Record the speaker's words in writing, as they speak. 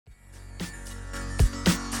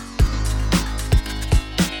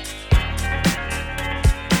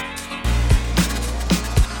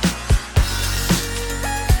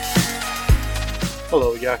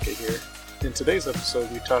Yaka here. In today's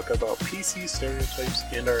episode, we talk about PC stereotypes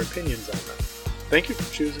and our opinions on them. Thank you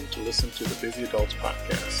for choosing to listen to the Busy Adults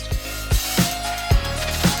podcast.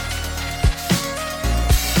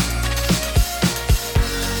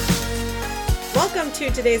 Welcome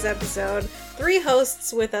to today's episode. 3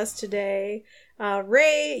 hosts with us today.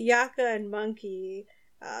 Ray, Yaka, and Monkey.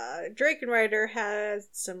 Drakenrider has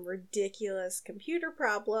some ridiculous computer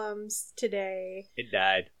problems today. It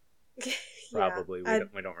died. Probably.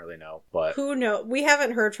 We don't really know, but who knows? We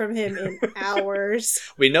haven't heard from him in hours.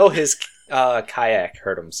 We know his kayak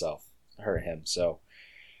hurt him, so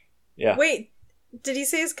yeah. Wait, did he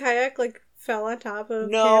say his kayak fell on top of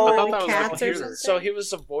him or cats or something? So he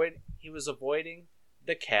was avoiding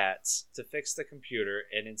the cats to fix the computer,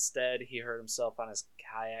 and instead he hurt himself on his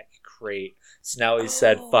kayak crate. So now he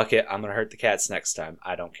said, fuck it, I'm gonna hurt the cats next time.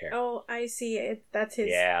 I don't care. Oh, I see. That's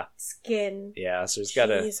his skin. Yeah, so he's got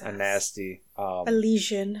a nasty... a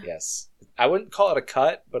lesion. Yes. I wouldn't call it a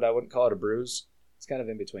cut, but I wouldn't call it a bruise. It's kind of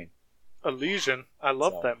in between. A lesion? I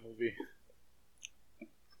love that movie.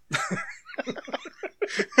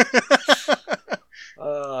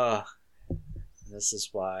 This is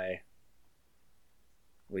why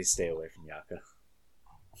we stay away from Yaka.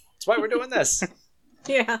 That's why we're doing this.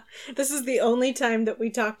 Yeah, this is the only time that we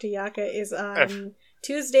talk to Yaka is on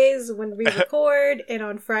Tuesdays when we record and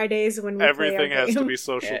on Fridays when we Everything play our game. Has to be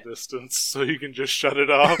social distance, so you can just shut it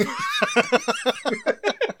off.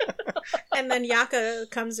 And then Yaka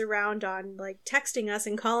comes around on texting us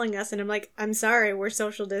and calling us, and I'm like, I'm sorry, we're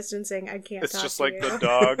social distancing. I can't it's talk just to like you. the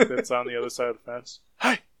dog that's on the other side of the fence.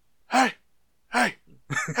 Hey,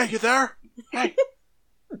 you there? Hey,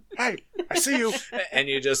 I see you. And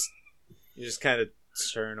you just kind of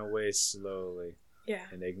turn away slowly. Yeah.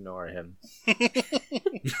 And ignore him.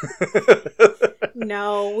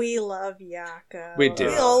 No, we love Yaka. We do.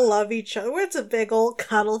 We all love each other. It's a big old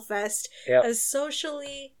cuddle fest. Yep. A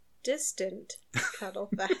socially distant cuddle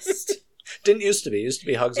fest. Didn't used to be. It used to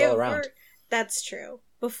be hugs all around. That's true.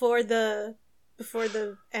 Before the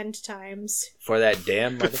end times. Before that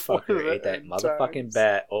damn motherfucker ate that motherfucking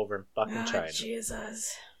bat over in fucking China.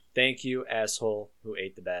 Jesus. Thank you, asshole, who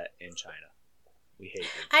ate the bat in China. We hate you.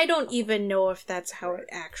 I don't even know if that's how it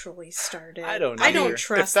actually started. I don't know. I don't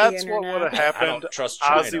trust the internet. If that's what would have happened, I don't trust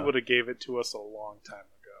China. Ozzy would have gave it to us a long time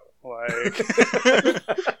ago.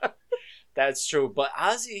 That's true, but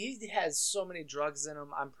Ozzy, he has so many drugs in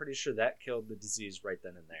him, I'm pretty sure that killed the disease right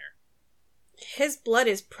then and there. His blood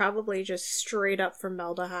is probably just straight up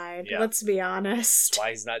formaldehyde, let's be honest.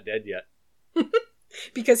 Why he's not dead yet.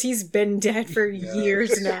 Because he's been dead for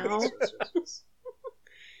years now.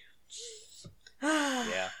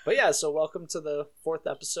 Yeah. But yeah, so welcome to the 4th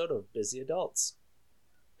episode of Busy Adults.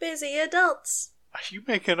 Busy Adults. Are you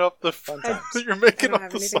making up the fun times? You're making up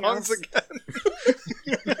the songs again.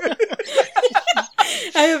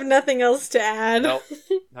 I have nothing else to add. No.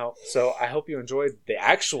 So I hope you enjoyed the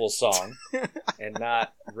actual song and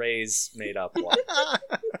not Ray's made up one.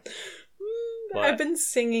 I've been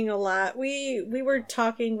singing a lot. We were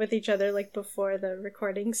talking with each other before the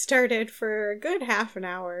recording started for a good half an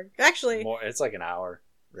hour. Actually, it's like an hour,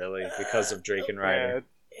 really, because of Drakenrider.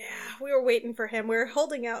 Yeah, we were waiting for him. We were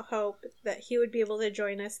holding out hope that he would be able to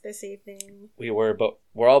join us this evening. We were, but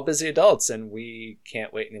we're all busy adults and we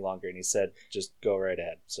can't wait any longer. And he said, just go right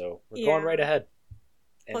ahead. So we're going right ahead.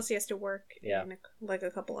 Plus he has to work in a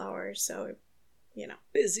couple hours, so...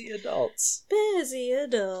 Busy adults. Busy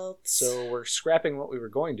adults. So we're scrapping what we were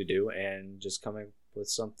going to do and just coming with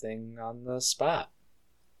something on the spot.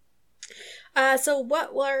 So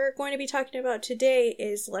what we're going to be talking about today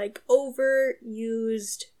is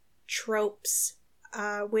overused tropes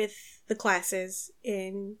with the classes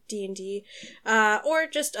in D&D, or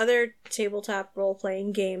just other tabletop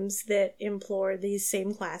role-playing games that implore these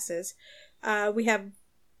same classes. We have,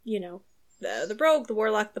 the rogue, the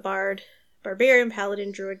warlock, the bard, barbarian,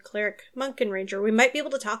 paladin, druid, cleric, monk, and ranger. We might be able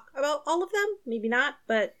to talk about all of them, maybe not,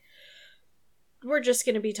 but we're just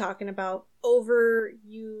going to be talking about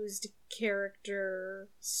overused character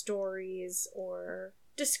stories or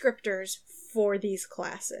descriptors for these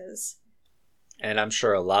classes. And I'm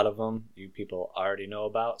sure a lot of them you people already know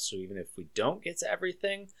about, so even if we don't get to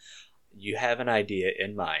everything, you have an idea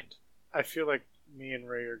in mind. I feel like me and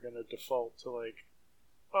Ray are going to default to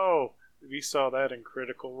oh, we saw that in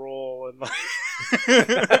Critical Role and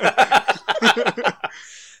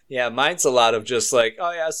Yeah, mine's a lot of just oh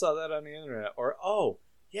yeah, I saw that on the internet, or oh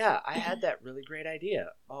yeah, I had that really great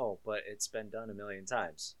idea. Oh, but it's been done a million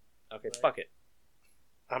times. Okay, right. Fuck it.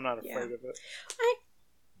 I'm not afraid of it.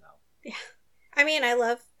 No. Yeah. I mean, I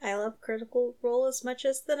love Critical Role as much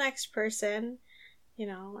as the next person. You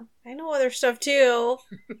know, I know other stuff too.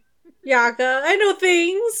 Yaka, I know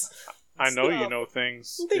things. I know you Stuff. know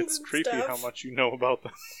things. Things It's and creepy stuff. how much you know about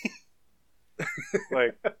them.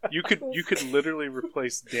 Like, you could literally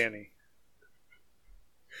replace Danny.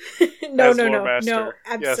 No, As no, lore no, master.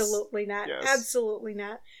 absolutely not. Yes. Absolutely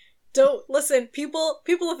not. Don't listen, people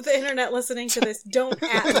of the internet listening to this, don't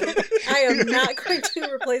at me. I am not going to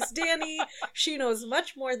replace Danny. She knows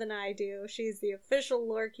much more than I do. She's the official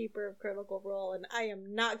lore keeper of Critical Role, and I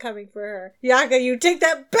am not coming for her. Yaka, you take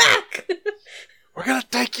that back! We're gonna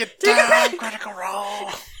take you Take it down, back! Critical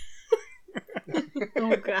Role!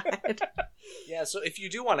 Oh, God. Yeah, so if you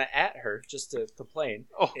do want to at her, just to complain,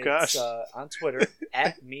 Oh, gosh. it's on Twitter,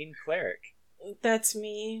 at Mean Cleric. That's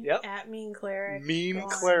me. Yep. At Mean Cleric. Mean Go on.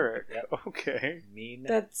 Cleric. Yep. Okay. Mean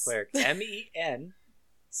That's- Cleric. MENCLERIC.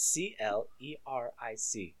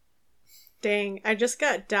 Dang, I just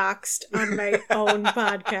got doxxed on my own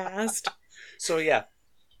podcast. So yeah,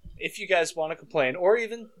 if you guys want to complain or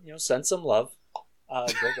even send some love, go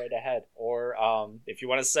right ahead. Or if you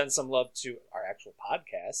want to send some love to our actual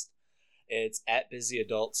podcast, it's at Busy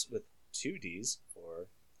Adults with 2 D's for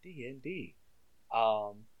D&D.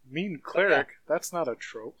 Mean Cleric. That's not a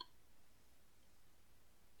trope.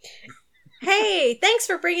 Hey, thanks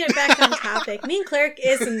for bringing it back on topic. Mean Cleric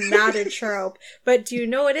is not a trope, but do you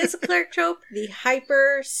know what is a cleric trope? The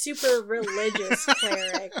hyper, super religious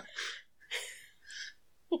cleric.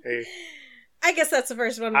 Hey, I guess that's the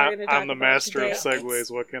first one we're going to talk about I'm the master of today.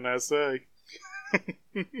 segues. What can I say?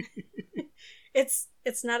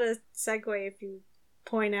 It's not a segue if you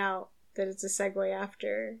point out that it's a segue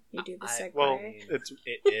after you do the segue. Well, It it's.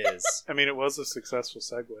 is. I mean, it was a successful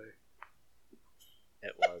segue.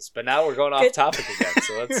 It was. But now we're going off Good. topic again,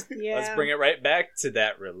 so let's Yeah. bring it right back to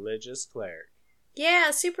that religious cleric. Yeah,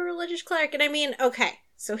 super religious cleric. And I mean, okay,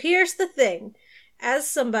 so here's the thing. As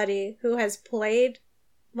somebody who has played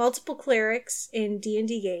multiple clerics in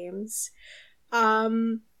D&D games,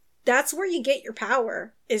 that's where you get your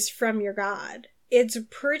power, is from your god. It's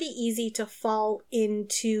pretty easy to fall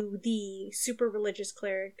into the super religious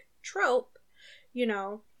cleric trope,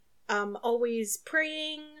 always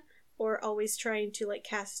praying or always trying to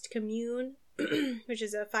cast commune, which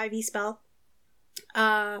is a 5e spell.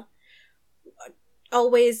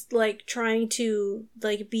 Always trying to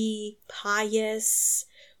be pious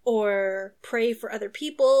or pray for other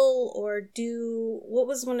people or do what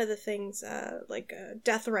was one of the things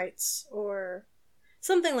death rites or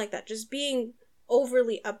something like that, just being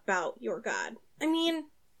overly about your god. I mean,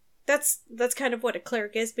 that's kind of what a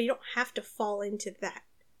cleric is, but you don't have to fall into that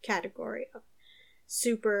category of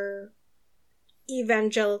super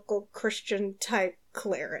evangelical Christian type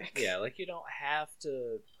cleric. Yeah, you don't have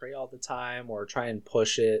to pray all the time or try and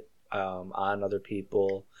push it on other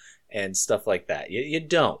people and stuff like that. You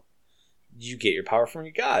don't. You get your power from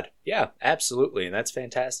your god. Yeah, absolutely, and that's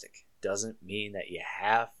fantastic. Doesn't mean that you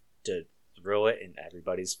have to throw it in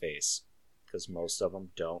everybody's face, because most of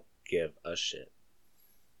them don't give a shit.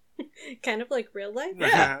 Kind of like real life.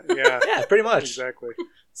 Yeah. Yeah. Yeah, pretty much. Exactly.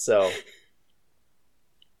 So,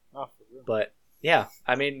 Oh, for real. but yeah,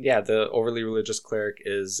 I mean, yeah, the overly religious cleric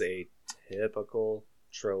is a typical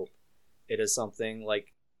trope. It is something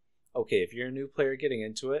okay, if you're a new player getting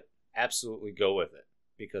into it, absolutely go with it,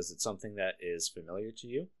 because it's something that is familiar to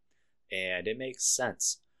you and it makes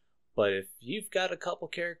sense. But if you've got a couple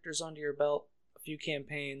characters under your belt, a few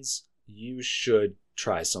campaigns, you should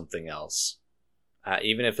try something else.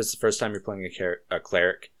 Even if it's the first time you're playing a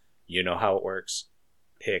cleric, you know how it works.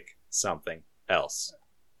 Pick something else.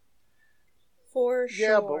 For sure.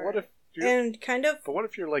 Yeah, but what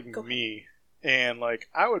if you're like Go me, and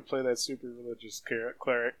I would play that super religious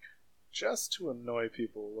cleric just to annoy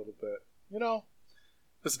people a little bit,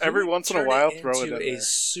 Just every once in a while, throw it in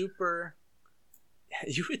there.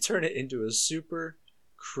 You would turn it into a super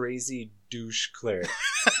crazy douche cleric.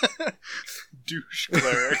 Douche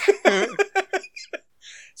cleric.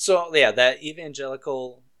 So yeah, that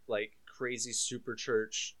evangelical crazy super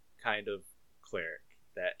church kind of cleric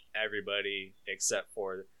that everybody except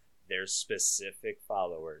for their specific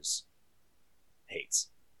followers hates.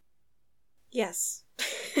 Yes.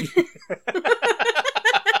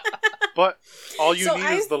 But all you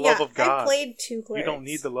need is the love of God. I played 2 clerics. You don't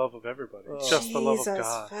need the love of everybody. Oh. Just the love of Jesus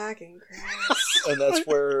God. fucking Christ. And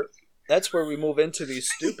that's where we move into the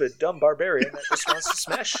stupid dumb barbarian that just wants to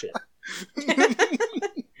smash shit.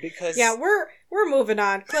 Because Yeah, we're moving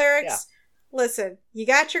on. Clerics, Listen, you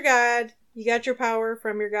got your god, you got your power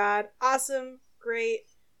from your god. Awesome, great.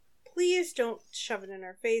 Please don't shove it in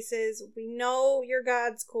our faces. We know your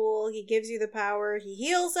god's cool. He gives you the power. He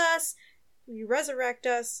heals us. You resurrect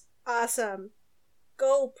us. Awesome.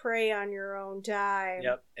 Go pray on your own time.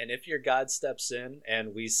 Yep. And if your god steps in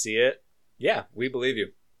and we see it, yeah, we believe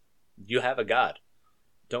you. You have a god.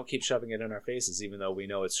 Don't keep shoving it in our faces, even though we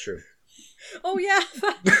know it's true. Oh yeah.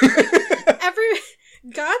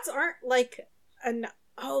 Gods aren't like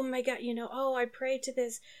oh my god, I pray to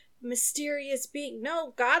this mysterious being.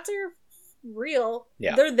 No, gods are real.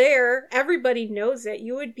 Yeah. They're there. Everybody knows it.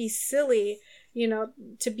 You would be silly,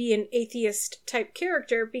 to be an atheist type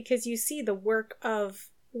character because you see the work of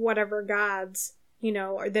whatever gods,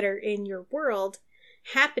 that are in your world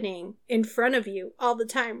happening in front of you all the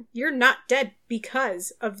time. You're not dead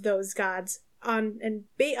because of those gods on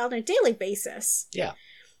a daily basis. Yeah.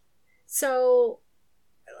 So,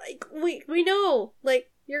 like, we know,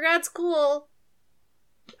 like, your god's cool.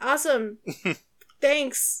 Awesome.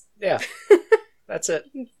 Thanks. Yeah. That's it.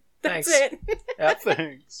 That's Thanks. it. Yep.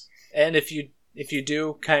 Thanks. And if you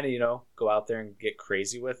do kind of, go out there and get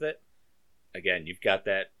crazy with it, again, you've got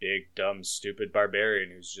that big, dumb, stupid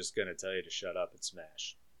barbarian who's just going to tell you to shut up and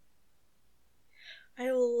smash.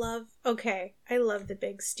 I love the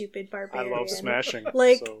big, stupid barbarian. I love smashing.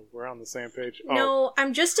 Like, so we're on the same page. No,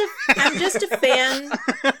 I'm just a fan.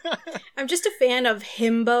 I'm just a fan of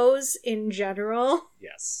himbos in general.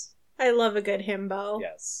 Yes. I love a good himbo.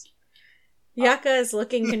 Yes. Yaka is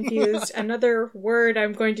looking confused. Another word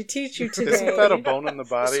I'm going to teach you today. Isn't that a bone in the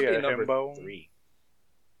body, a number himbo? 3.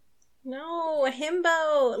 No, a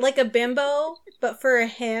himbo. Like a bimbo, but for a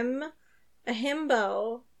him. A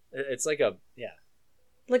himbo. It's like a, yeah.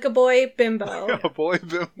 Like a boy bimbo. A boy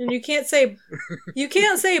bimbo. And you can't say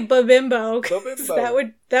babimbo.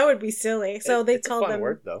 Babimbo. That would be silly. So they it's call a fun them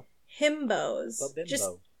word, though. himbos.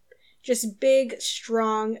 Babimbo. Just big,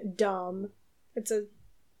 strong, dumb.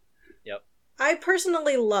 Yep. I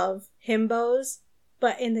personally love himbos,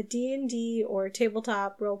 but in the D&D or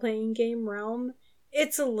tabletop role-playing game realm,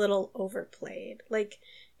 it's a little overplayed. Like,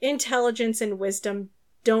 intelligence and wisdom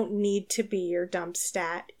don't need to be your dump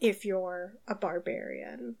stat if you're a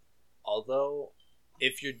barbarian. Although,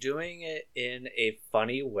 if you're doing it in a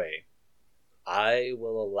funny way, I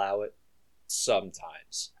will allow it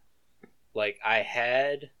sometimes. Like, I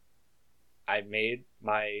made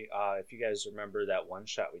my, if you guys remember that one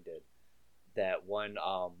shot we did, that one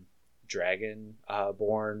dragon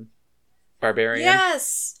born barbarian.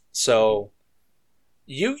 Yes! So,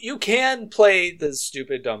 you can play the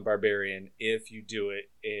stupid dumb barbarian if you do it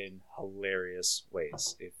in hilarious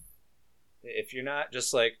ways. If you're not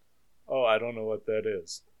just like, oh, I don't know what that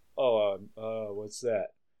is. Oh, what's that?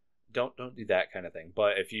 Don't do that kind of thing.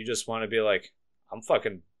 But if you just want to be like, I'm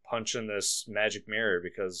fucking punching this magic mirror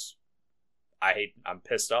because I'm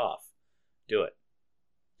pissed off, do it.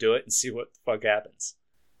 Do it and see what the fuck happens.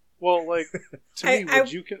 Well, like, to me,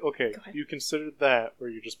 you considered that where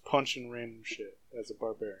you're just punching random shit as a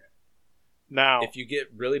barbarian. Now, if you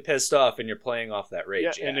get really pissed off and you're playing off that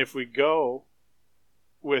rage, and if we go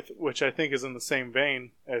with, which I think is in the same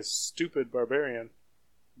vein as stupid barbarian,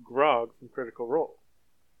 Grog from Critical Role.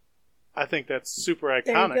 I think that's super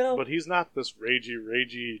iconic, but he's not this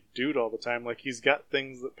ragey dude all the time. Like, he's got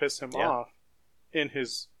things that piss him off in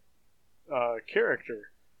his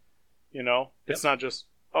character. It's not just,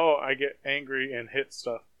 oh, I get angry and hit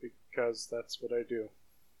stuff because that's what I do.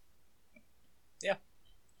 Yeah.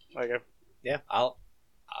 I'll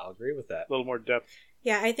agree with that. A little more depth.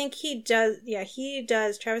 Yeah, I think he does. Yeah, he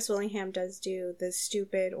does. Travis Willingham does do the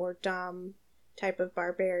stupid or dumb type of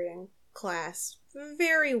barbarian class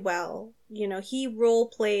very well. He role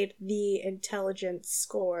played the intelligence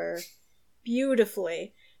score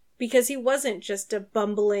beautifully because he wasn't just a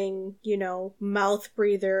bumbling, mouth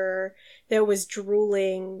breather that was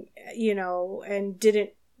drooling, and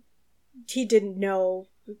he didn't know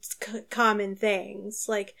common things.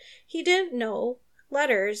 Like, he didn't know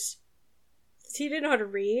letters. He didn't know how to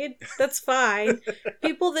read. That's fine.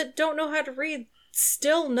 People that don't know how to read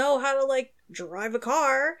still know how to, like, drive a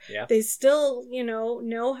car. Yeah. They still,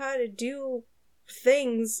 know how to do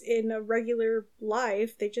things in a regular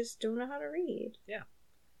life. They just don't know how to read. Yeah.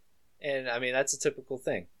 And, I mean, that's a typical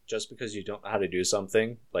thing. Just because you don't know how to do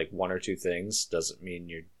something, like one or two things, doesn't mean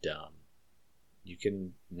you're dumb. You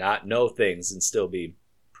can not know things and still be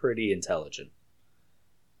pretty intelligent.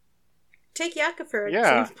 Take Yaka for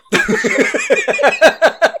example.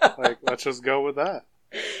 Like, let's just go with that.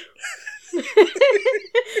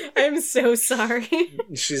 I'm so sorry.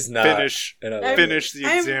 She's not. Finish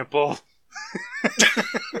the example.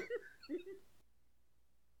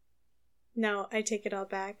 No, I take it all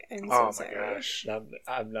back. I'm so sorry. Oh my gosh.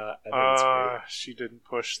 I'm not. She didn't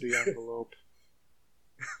push the envelope.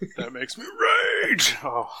 That makes me rage.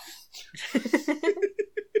 Oh.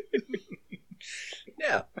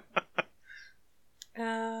 Yeah.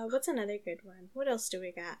 What's another good one? What else do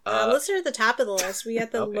we got? Let's start at the top of the list. We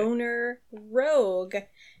got the Okay. loner rogue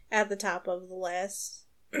at the top of the list.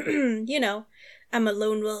 You know, I'm a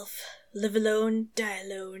lone wolf. Live alone, die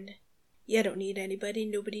alone. Yeah, I don't need anybody.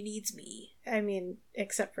 Nobody needs me. I mean,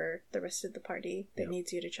 except for the rest of the party that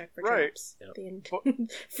needs you to check for Right. traps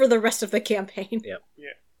for the rest of the campaign. Yep.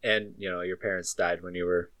 Yeah. And your parents died when you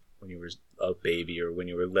were a baby or when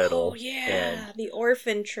you were little. Oh yeah, the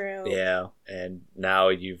orphan trope. Yeah, and now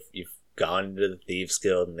you've gone into the Thieves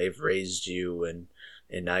Guild and they've raised you and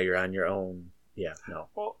now you're on your own. Yeah, no.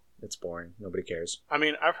 Well, it's boring. Nobody cares. I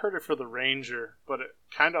mean, I've heard it for the ranger, but it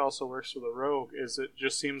kind of also works for the rogue. Is it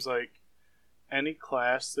just seems like any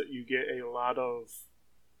class that you get a lot of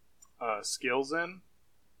skills in,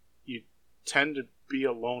 you tend to be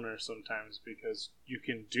a loner sometimes because you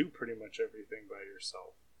can do pretty much everything by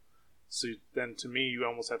yourself. So then, to me, you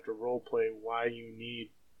almost have to role play why you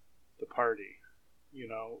need the party.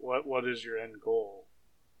 What is your end goal?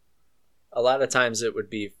 A lot of times it would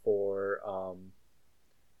be for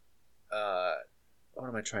what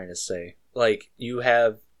am I trying to say? Like you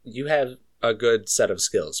have a good set of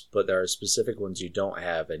skills, but there are specific ones you don't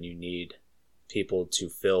have, and you need people to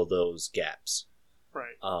fill those gaps.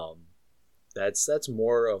 Right. That's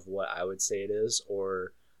more of what I would say it is,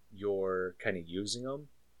 or you're kind of using them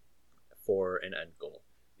for an end goal.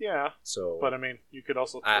 Yeah. So, but I mean, you could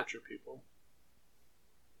also torture people.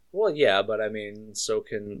 Well, yeah, but I mean, so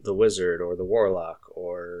can the wizard or the warlock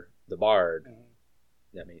or the bard.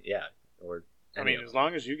 Mm-hmm. I mean, yeah, or I mean, as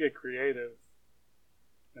long as you get creative.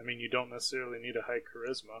 I mean, you don't necessarily need a high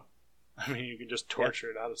charisma. I mean, you can just torture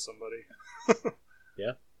it out of somebody.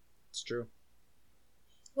 Yeah, it's true.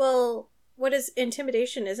 Well, what is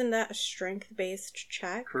intimidation? Isn't that a strength-based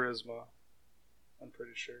check? Charisma. I'm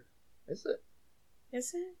pretty sure. Is it?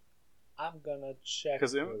 Is it? I'm gonna check.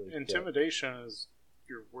 Because intimidation is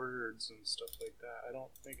your words and stuff like that. I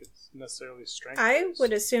don't think it's necessarily strength. I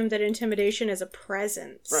would assume that intimidation is a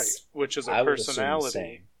presence. Right, which is a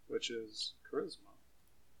personality, which is charisma.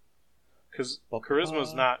 Because charisma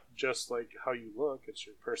is not just like how you look, it's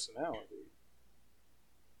your personality.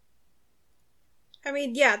 I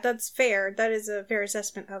mean, yeah, that's fair. That is a fair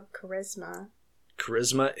assessment of charisma.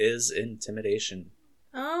 Charisma is intimidation.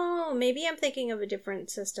 Oh, maybe I'm thinking of a different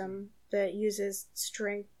system that uses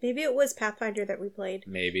strength. Maybe it was Pathfinder that we played.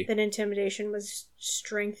 Maybe. That intimidation was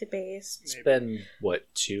strength-based. It's been,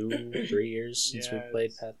 2-3 years since we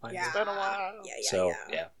played Pathfinder? Yeah. It's been a while.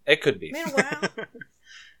 Yeah. It could be. Been a while.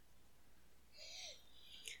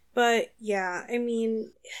 But, yeah, I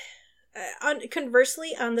mean...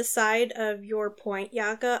 conversely, on the side of your point,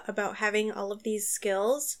 Yaka, about having all of these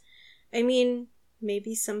skills, I mean,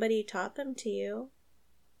 maybe somebody taught them to you.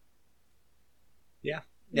 Yeah.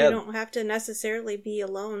 You don't have to necessarily be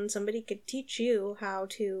alone. Somebody could teach you how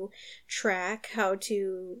to track, how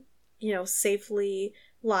to, safely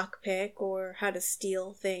lockpick, or how to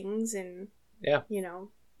steal things, and, your family.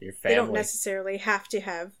 They don't necessarily have to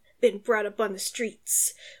have been brought up on the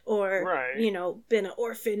streets or, been an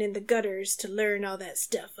orphan in the gutters to learn all that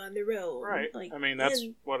stuff on their own. Right. I mean, that's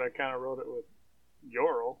what I kind of wrote it with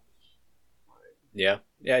Yorl. Yeah.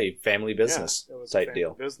 Yeah, family business it was type a family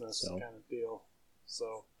deal. Business kind of deal.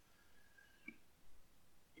 So,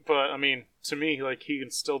 but I mean, to me, like he can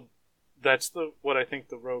still. That's what I think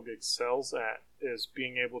the rogue excels at is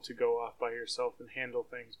being able to go off by yourself and handle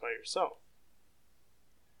things by yourself.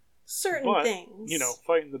 Certain things,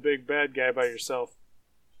 fighting the big bad guy by yourself,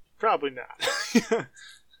 probably not.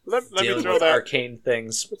 let me throw with that arcane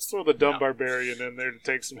things. Let's throw the dumb barbarian in there to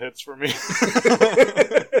take some hits for me.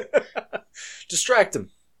 Distract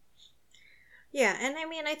him. Yeah, and I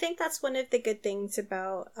mean, I think that's one of the good things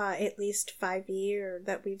about at least 5e or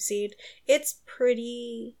that we've seen. It's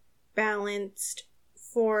pretty balanced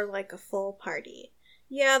for like a full party.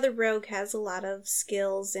 Yeah, the rogue has a lot of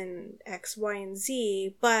skills in X, Y, and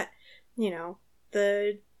Z, but,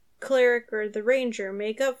 the cleric or the ranger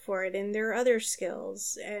make up for it in their other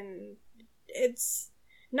skills, and it's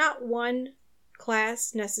not one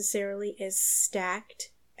class necessarily is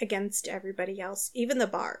stacked against everybody else, even the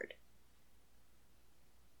bard.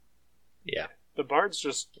 Yeah. The bard's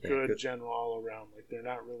just good general all around. Like, they're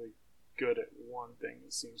not really good at one thing,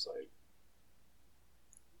 it seems like.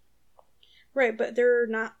 Right, but they're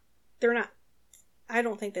not, I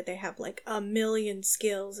don't think that they have like a million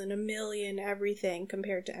skills and a million everything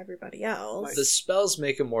compared to everybody else. The spells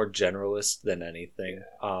make them more generalist than anything.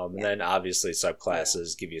 Yeah. And then obviously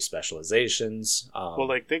subclasses give you specializations. Well,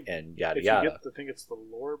 like and yada if yada. You get the thing, it's the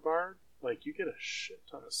lore bard. Like, you get a shit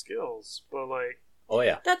ton of skills, but like. Oh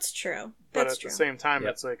yeah, that's true. But at the same time,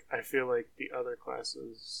 it's like I feel like the other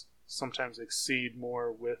classes sometimes exceed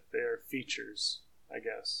more with their features, I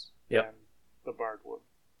guess, Yep. than the bard would.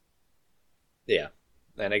 Yeah.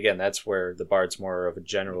 And again, that's where the bard's more of a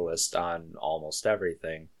generalist on almost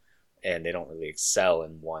everything, and they don't really excel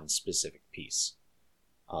in one specific piece.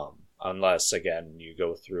 Unless, again, you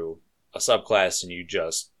go through a subclass and you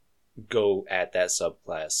just go at that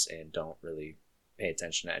subclass and don't really pay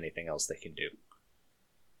attention to anything else they can do.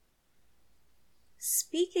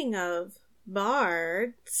 Speaking of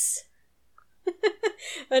bards,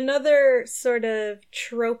 another sort of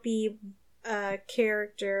tropey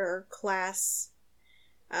character or class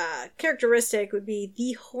characteristic would be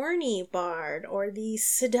the horny bard or the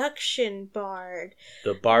seduction bard.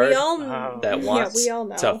 The bard we all, that wants we all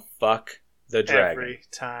know. to fuck the dragon.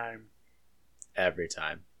 Every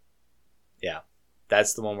time. Yeah.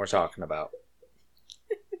 That's the one we're talking about.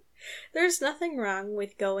 There's nothing wrong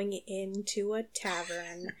with going into a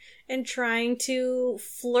tavern and trying to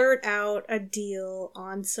flirt out a deal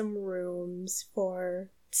on some rooms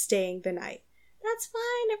for staying the night. That's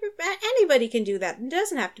fine. Anybody can do that. It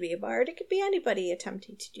doesn't have to be a bard. It could be anybody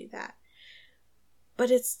attempting to do that. But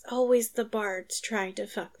it's always the bards trying to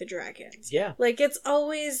fuck the dragons. Yeah. Like, it's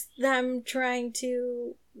always them trying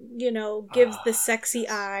to, give the sexy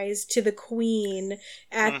eyes to the queen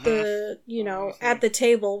at the, at the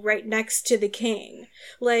table right next to the king.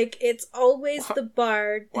 Like, it's always the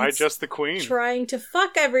bard. Why just the queen? Trying to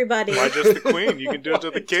fuck everybody. Why just the queen? You can do it to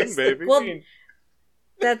the king, baby. Well,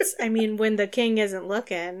 that's, when the king isn't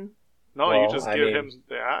looking. No, you just give him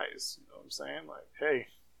the eyes. You know what I'm saying? Like, hey,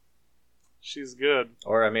 she's good.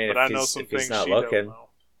 Or, but I know some things not she looking.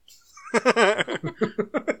 don't know.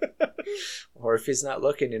 Or if he's not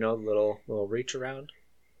looking, little reach around.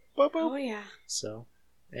 Boop, boop. Oh, yeah. So,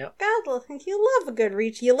 yeah. God, you love a good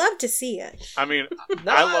reach. You love to see it. I mean,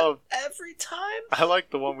 not every time. I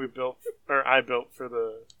like the one we built, or I built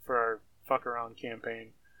for our fuck around campaign.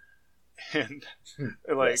 And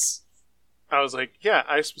Yes. I was like, yeah,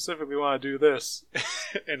 I specifically want to do this.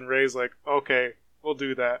 And Ray's like, okay, we'll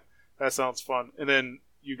do that. That sounds fun. And then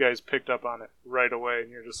you guys picked up on it right away,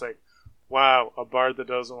 and you're just like, wow, a bard that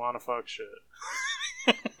doesn't want to fuck shit.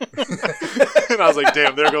 And I was like,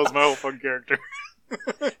 damn, there goes my whole fun character.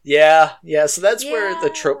 Yeah, so that's where the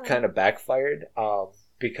trope kind of backfired,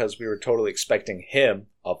 because we were totally expecting him,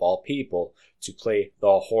 of all people, to play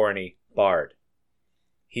the horny bard.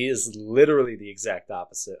 He is literally the exact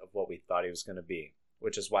opposite of what we thought he was going to be,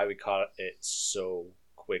 which is why we caught it so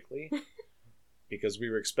quickly, because we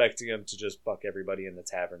were expecting him to just fuck everybody in the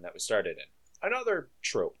tavern that we started in. Another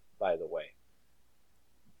trope, by the way.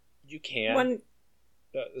 You can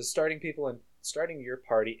starting your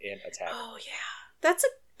party in a tavern. Oh yeah,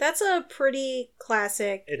 that's a pretty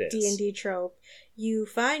classic D&D trope. You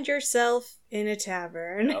find yourself in a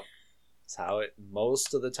tavern. Yep. That's how it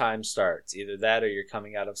most of the time starts. Either that, or you're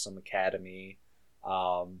coming out of some academy.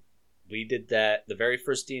 We did that the very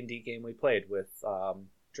first D&D game we played with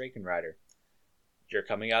Drakenrider. You're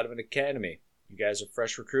coming out of an academy. You guys are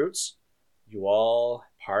fresh recruits. You all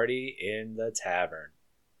party in the tavern.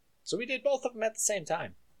 So we did both of them at the same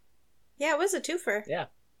time. Yeah, it was a twofer. Yeah.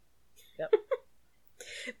 Yep.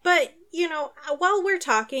 But, while we're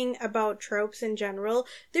talking about tropes in general,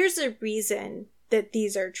 there's a reason that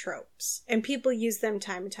these are tropes. And people use them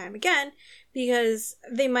time and time again because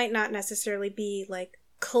they might not necessarily be like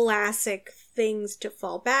classic things to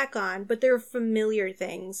fall back on, but they're familiar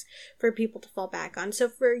things for people to fall back on. So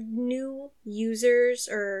for new users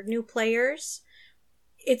or new players,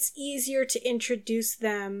 it's easier to introduce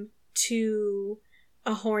them to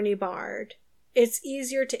a horny bard. It's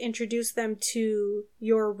easier to introduce them to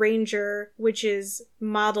your ranger, which is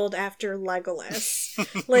modeled after Legolas.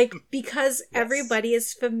 Because everybody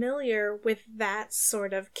is familiar with that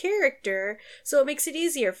sort of character, so it makes it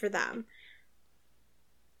easier for them.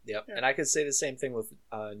 Yep, and I could say the same thing with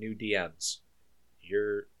new DMs.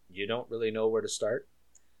 You don't really know where to start.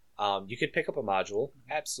 You could pick up a module,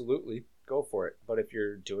 absolutely, go for it. But if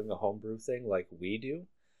you're doing a homebrew thing like we do,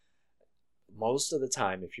 most of the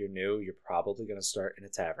time, if you're new, you're probably going to start in a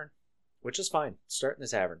tavern, which is fine. Start in a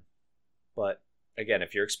tavern. But again,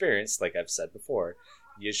 if you're experienced, like I've said before,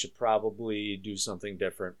 you should probably do something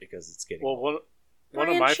different because it's getting one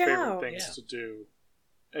of my favorite things to do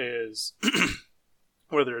is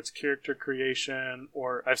whether it's character creation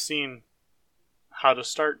or I've seen how to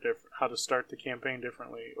start the campaign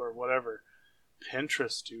differently or whatever.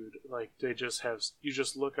 Pinterest, dude, like you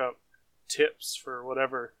just look up tips for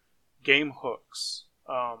whatever game hooks.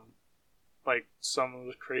 Like some of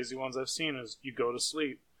the crazy ones I've seen is you go to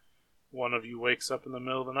sleep, one of you wakes up in the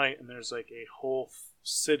middle of the night and there's like a whole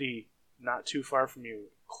city not too far from you,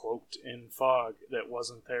 cloaked in fog that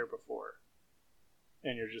wasn't there before.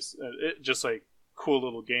 And you're just like cool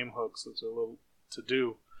little game hooks to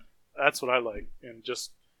do. That's what I like. And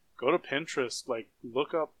just go to Pinterest, like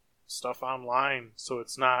look up stuff online so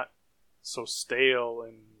it's not so stale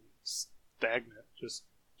and stagnant. Just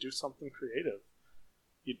do something creative.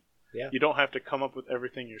 You don't have to come up with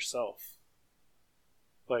everything yourself.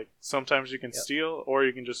 Like sometimes you can steal, or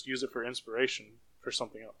you can just use it for inspiration for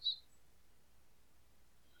something else.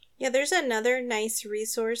 Yeah, there's another nice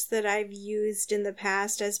resource that I've used in the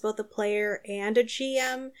past as both a player and a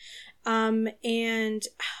GM. And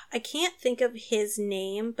I can't think of his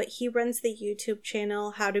name, but he runs the YouTube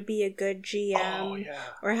channel How to Be a Good GM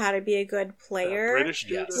or How to Be a Good Player. British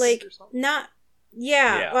dude, like or something? not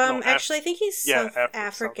actually I think he's South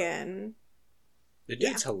African. The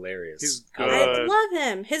dude's hilarious. He's good. I love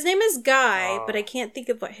him. His name is Guy, but I can't think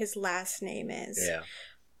of what his last name is. Yeah.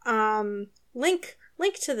 Link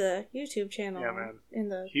to the YouTube channel. Yeah, man. In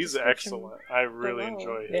the he's excellent. I really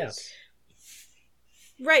enjoy his.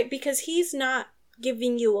 Yeah. Right, because he's not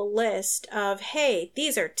giving you a list of, hey,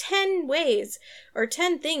 these are 10 ways or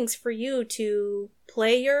 10 things for you to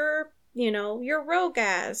play your rogue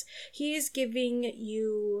as. He's giving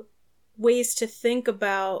you ways to think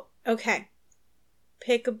about, okay,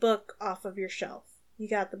 pick a book off of your shelf. You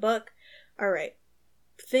got the book? All right.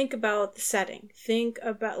 Think about the setting. Think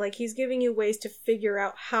about, like, he's giving you ways to figure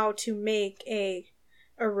out how to make a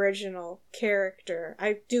original character.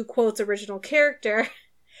 I do quotes original character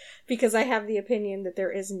because I have the opinion that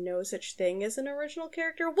there is no such thing as an original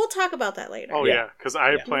character. We'll talk about that later. Oh yeah, because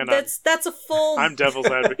I plan on... That's a full... I'm devil's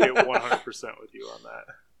advocate 100% with you on that.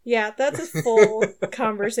 Yeah, that's a full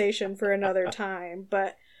conversation for another time,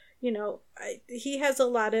 but, he has a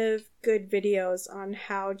lot of good videos on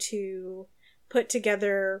how to put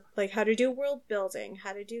together, like, how to do world building,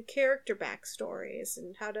 how to do character backstories,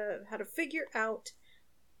 and how to figure out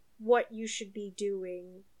what you should be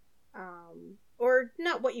doing, or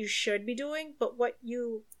not what you should be doing, but what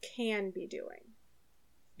you can be doing.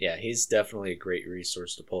 Yeah, he's definitely a great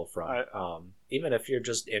resource to pull from. Even if you're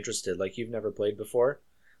just interested, like you've never played before,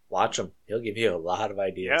 watch him. He'll give you a lot of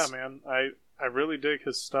ideas. Yeah, man, I really dig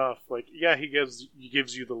his stuff. Like, yeah, he gives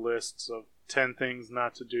you the lists of 10 things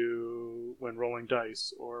not to do when rolling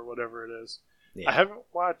dice or whatever it is. Yeah. I haven't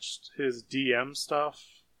watched his DM stuff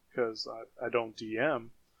because I don't DM,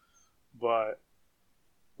 but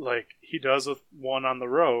like he does one on the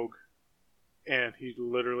rogue, and he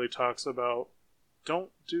literally talks about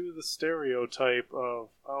don't do the stereotype of,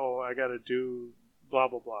 oh, I gotta do blah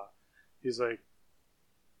blah blah. He's like,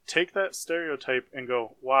 take that stereotype and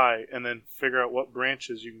go, why? And then figure out what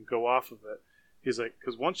branches you can go off of it. He's like,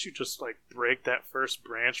 because once you just like break that first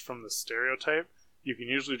branch from the stereotype, you can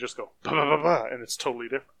usually just go, bah, bah, bah, bah, and it's totally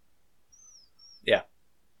different. Yeah.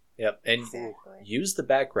 Yep. And use the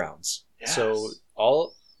backgrounds. Yes. So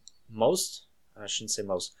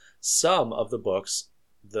some of the books,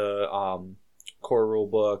 the core rule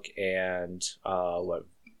book and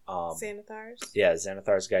Xanathar's? Yeah,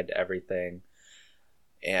 Xanathar's Guide to Everything.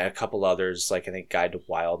 And a couple others, like I think Guide to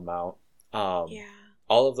Wildmount. All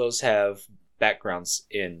of those have backgrounds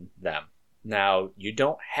in them. Now, you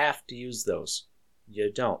don't have to use those.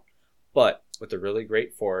 You don't. But what they're really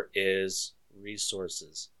great for is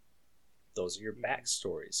resources. Those are your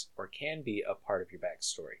backstories, or can be a part of your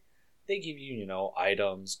backstory. They give you,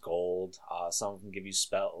 items, gold. Some of them give you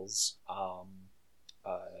spells,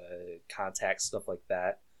 contacts, stuff like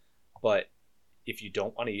that. But if you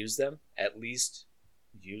don't want to use them, at least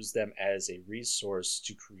use them as a resource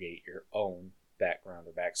to create your own background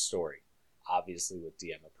or backstory. Obviously with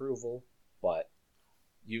DM approval, but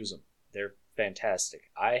use them. They're fantastic.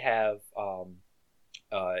 I have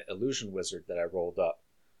Illusion Wizard that I rolled up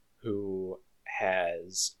who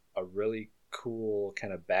has a really cool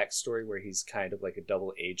kind of backstory where he's kind of like a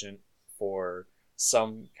double agent for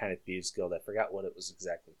some kind of thieves guild. I forgot what it was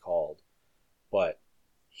exactly called, but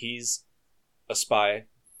he's a spy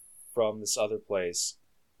from this other place,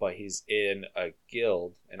 but he's in a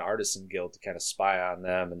guild, an artisan guild, to kind of spy on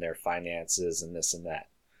them and their finances and this and that.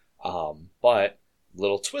 But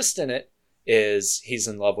little twist in it is he's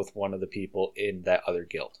in love with one of the people in that other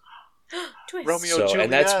guild. Twist. Romeo Juliet.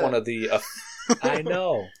 And that's one of the I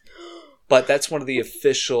know, but that's one of the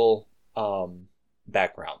official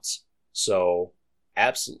backgrounds. So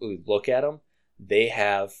absolutely look at them. They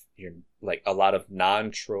have a lot of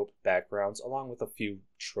non-trope backgrounds, along with a few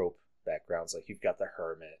trope backgrounds. Like you've got the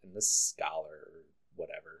hermit and the scholar or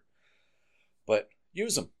whatever. But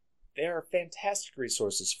use them. They are fantastic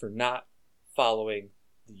resources for not following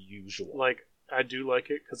the usual. Like, I do like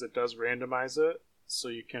it because it does randomize it, so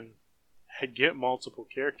you can get multiple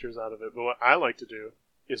characters out of it. But what I like to do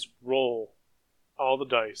is roll all the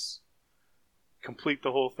dice, complete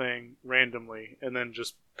the whole thing randomly, and then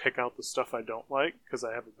just pick out the stuff I don't like because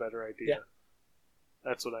I have a better idea. Yeah.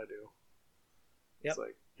 That's what I do. Yep. It's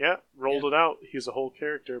like, yeah, rolled it out. He's a whole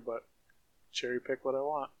character, but cherry pick what I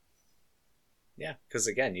want. Yeah, because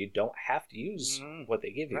again, you don't have to use what they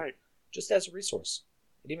give you. Right. Just as a resource.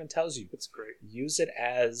 It even tells you. It's great. Use it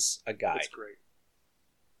as a guide. It's great.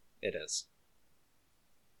 It is.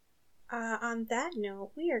 On that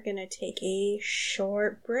note, we are going to take a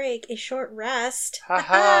short break, a short rest.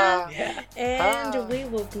 Ha-ha. Yeah. And we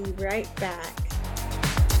will be right back.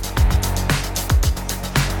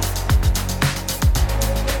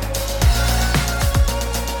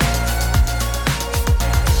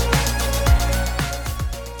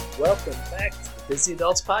 Welcome back to the Busy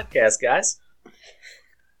Adults Podcast, guys.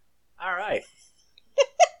 All right.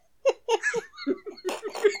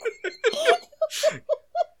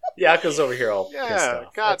 Yaka's over here all pissed Yeah,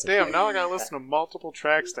 off. god That's damn, okay. now I gotta listen to multiple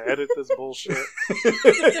tracks to edit this bullshit.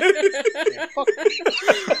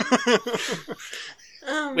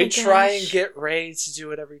 Oh my We try gosh. and get Ray to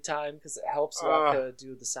do it every time because it helps Yaka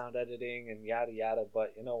do the sound editing and yada yada,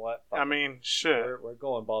 but you know what? Fuck I it. mean, shit. We're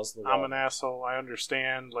going balls to the wall. I'm an asshole. I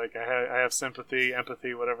understand. Like, I have sympathy,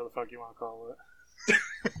 empathy, whatever the fuck you want to call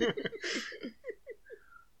it.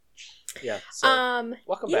 Yeah, so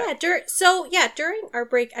welcome back. During our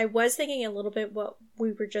break, I was thinking a little bit what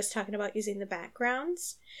we were just talking about using the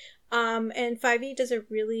backgrounds. And 5e does a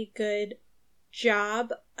really good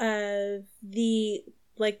job of the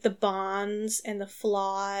bonds and the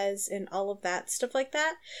flaws and all of that stuff like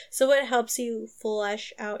that. So it helps you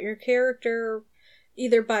flesh out your character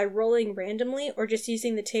either by rolling randomly or just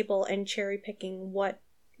using the table and cherry picking what,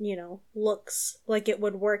 looks like it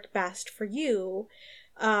would work best for you.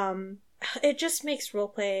 It just makes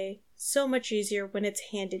roleplay so much easier when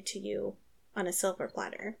it's handed to you on a silver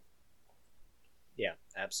platter. Yeah,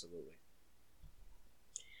 absolutely.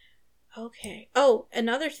 Okay. Oh,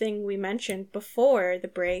 another thing we mentioned before the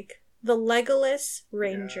break, the Legolas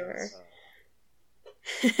Ranger.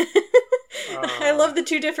 Yes. I love the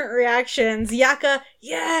two different reactions. Yaka,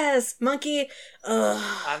 yes. Monkey,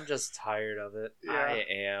 ugh. I'm just tired of it. Yeah. I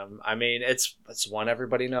am. I mean, it's one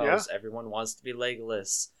everybody knows. Yeah. Everyone wants to be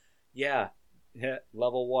Legolas. Yeah.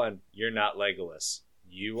 Level 1, you're not Legolas.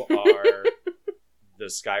 You are the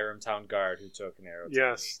Skyrim town guard who took an arrow to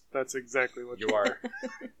Yes, that's exactly what the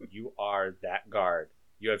knee. You are that guard.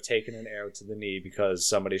 You have taken an arrow to the knee because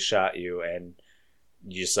somebody shot you and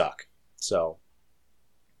you suck. So,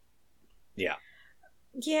 yeah.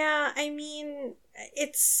 Yeah, I mean,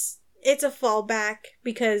 it's a fallback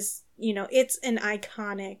because, it's an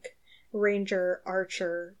iconic ranger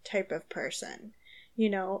archer type of person.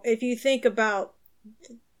 If you think about,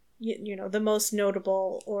 the most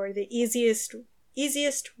notable or the easiest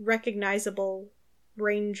recognizable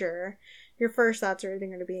ranger, your first thoughts are either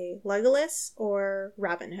going to be Legolas or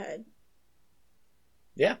Robin Hood.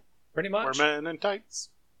 Yeah, pretty much. We're men in tights.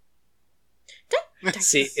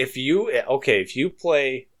 See, if you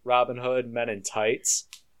play Robin Hood Men in Tights,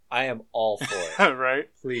 I am all for it. Right?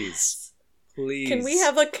 Please. Can we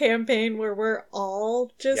have a campaign where we're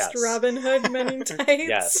all just Yes. Robin Hood Men in Tights?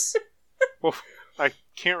 Yes. Well, I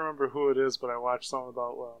can't remember who it is, but I watched something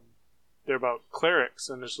about they're about clerics,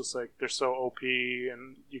 and it's just like they're so OP,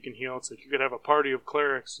 and you can heal. It's like you could have a party of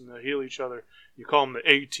clerics and they heal each other. You call them the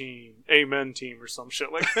A team, Amen team, or some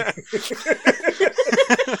shit like that.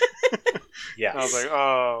 Yes. I was like,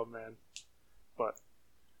 oh man, but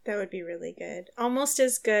That would be really good. Almost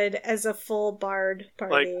as good as a full bard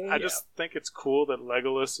party. like I just think it's cool that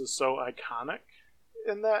Legolas is so iconic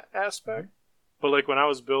in that aspect. But like when I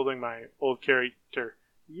was building my old character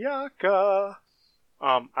Yaka,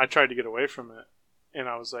 I tried to get away from it, and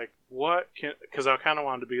I was like, because I kind of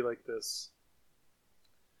wanted to be like this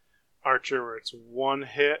archer where it's one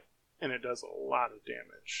hit and it does a lot of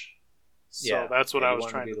damage. So Yeah. that's what Yeah, I you was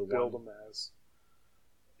wanna trying be to the build one. him as.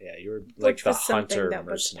 Yeah, you were like which the was something hunter that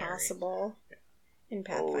was mercenary possible in Oh,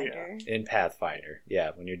 Pathfinder. in Pathfinder.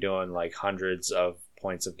 Yeah, when you're doing like hundreds of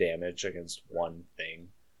points of damage against one thing.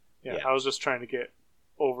 Yeah, Yeah. I was just trying to get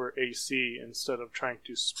over AC instead of trying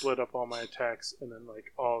to split up all my attacks and then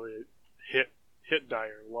like all the hit die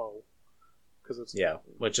are low. Because it's Yeah,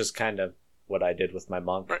 which is kind of what I did with my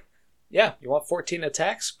monk. Right. Yeah, you want 14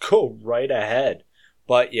 attacks? Go right ahead.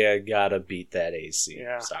 But you gotta beat that AC.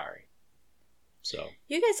 Yeah. Sorry. So,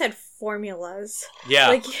 You guys had formulas.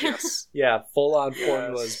 yeah. Yes. Yeah, full on Yes.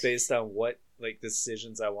 formulas based on what like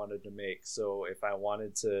decisions I wanted to make. So if I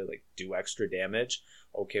wanted to like do extra damage,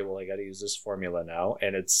 okay, well I got to use this formula now,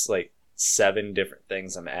 and it's like 7 different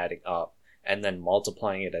things I'm adding up, and then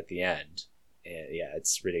multiplying it at the end. And yeah,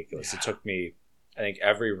 it's ridiculous. It took me, I think,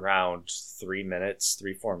 every round 3 minutes,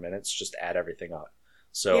 3-4 minutes, just to add everything up.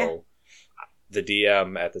 So the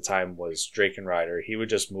DM at the time was Draken Rider. He would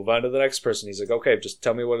just move on to the next person. He's like, okay, just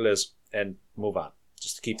tell me what it is and move on,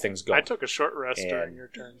 just to keep things going. I took a short rest during your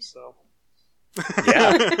turn, so...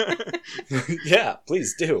 Yeah. Yeah,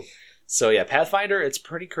 please do. So yeah, Pathfinder, it's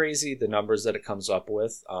pretty crazy the numbers that it comes up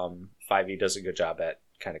with. 5e does a good job at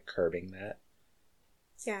kind of curbing that.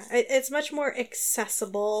 Yeah, it's much more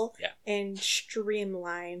accessible Yeah. and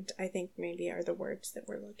streamlined, I think maybe are the words that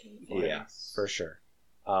we're looking for. Yeah, for sure.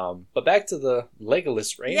 But back to the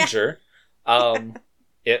Legolas Ranger.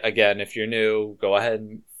 Again, if you're new, go ahead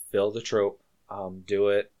and fill the trope. Do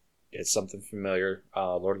it. It's something familiar.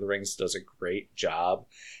 Lord of the Rings does a great job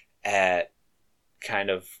at kind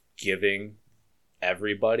of giving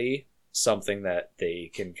everybody something that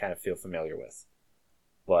they can kind of feel familiar with.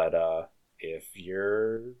 But if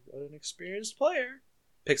you're an experienced player,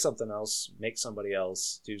 pick something else, make somebody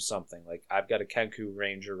else do something. Like, I've got a Kenku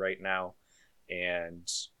Ranger right now, and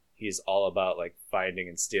he's all about like finding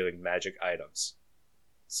and stealing magic items.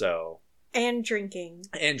 So and drinking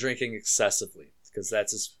excessively, because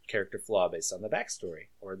that's his character flaw based on the backstory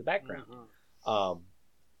or the background.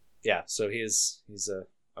 Yeah, so he's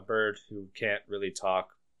a bird who can't really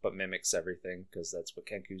talk but mimics everything, because that's what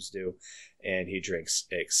Kenkus do, and he drinks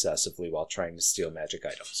excessively while trying to steal magic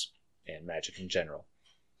items and magic in general.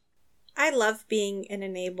 I love being an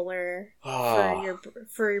enabler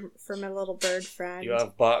for my little bird friend. You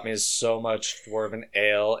have bought me so much dwarven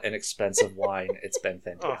ale and expensive wine. It's been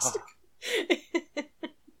fantastic.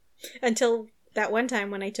 Until that one time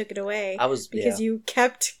when I took it away. Because you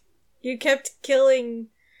kept killing.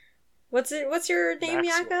 What's your name,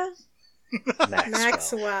 Maxwell. Yaka?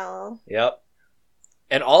 Maxwell. Yep.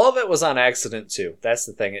 And all of it was on accident too. That's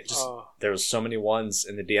the thing. It just there was so many ones,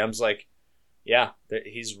 and the DM's like, yeah,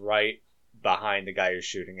 he's right behind the guy you're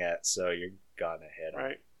shooting at, so you're gonna hit him.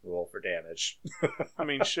 Right. Roll for damage. I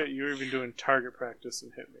mean, shit, you were even doing target practice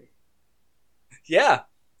and hit me. Yeah.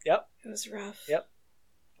 Yep. It was rough. Yep.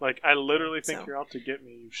 Like, I literally think you're out to get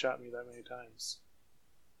me. You've shot me that many times.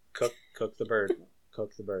 Cook the bird.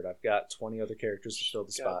 Cook the bird. I've got 20 other characters to fill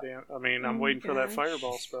the spot. Damn. I mean, I'm waiting for that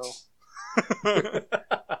fireball spell.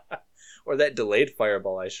 Or that delayed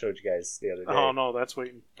fireball I showed you guys the other day. Oh no, that's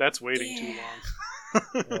waiting. That's waiting too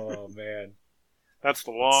long. Oh man, that's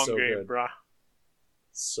the long so game, good. brah.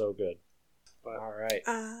 So good. But, all right.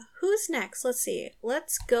 Who's next? Let's see.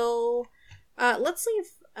 Let's go. Let's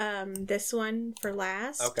leave this one for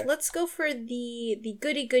last. Okay. Let's go for the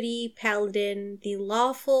goody paladin, the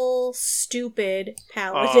lawful stupid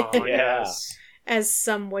paladin. Oh, yes. As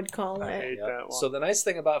some would call I it. hate that one. So the nice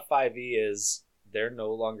thing about 5e is they're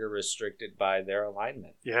no longer restricted by their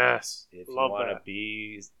alignment. Yes. If you Love want to that.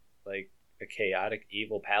 be like a chaotic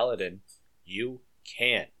evil paladin, you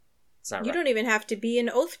can. It's not You right. don't even have to be an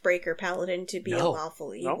Oathbreaker paladin to be a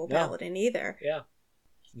lawful evil paladin either. Yeah.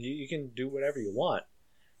 You can do whatever you want.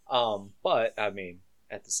 But, I mean,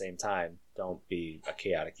 at the same time, don't be a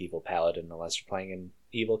chaotic evil paladin unless you're playing an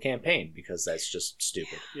evil campaign, because that's just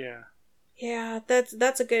stupid. Yeah. Yeah,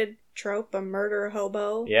 that's a good trope, a murder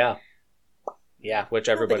hobo. Yeah. Yeah, which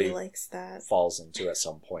everybody Nobody likes that. falls into at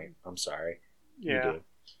some point. I'm sorry. Yeah. You do.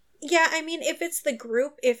 Yeah, I mean, if it's the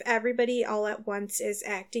group, if everybody all at once is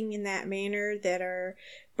acting in that manner, that are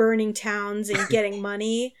burning towns and getting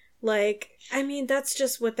money, like, I mean, that's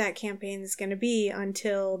just what that campaign is going to be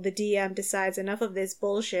until the DM decides enough of this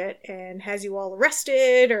bullshit and has you all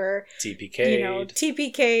arrested or, TPK'd.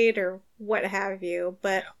 TPK'd or what have you.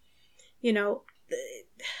 But,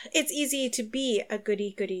 it's easy to be a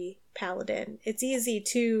goody paladin. It's easy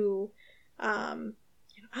to,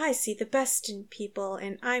 I see the best in people,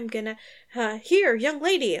 and I'm gonna, here, young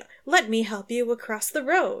lady, let me help you across the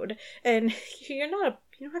road. And you don't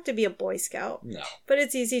have to be a Boy Scout. No. But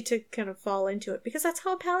it's easy to kind of fall into it, because that's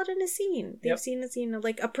how a paladin is seen. They've seen as,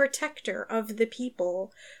 like a protector of the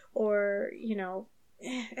people, or,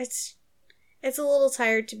 it's a little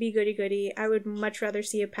tired to be goody-goody. I would much rather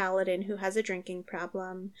see a paladin who has a drinking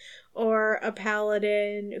problem, or a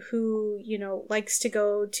paladin who, likes to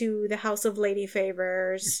go to the House of Lady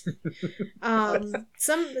Favors.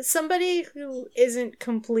 Somebody who isn't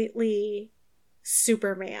completely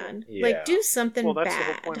Superman. Yeah. Like, do something Well, that's bad.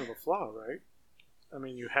 the whole point of a flaw, right? I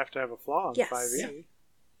mean, you have to have a flaw in Yes. 5e.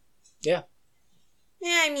 Yeah.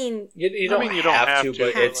 Yeah, I mean... You don't have to,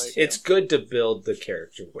 but it's good to build the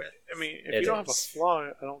character with. I mean, if you don't have a flaw,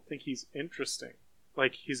 I don't think he's interesting.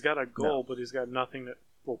 Like, he's got a goal, but he's got nothing that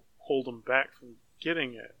will hold him back from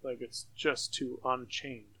getting it. Like, it's just too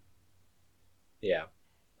unchained. Yeah.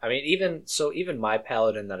 I mean, even my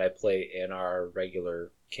paladin that I play in our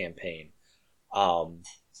regular campaign,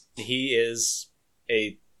 he is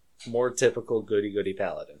a more typical goody-goody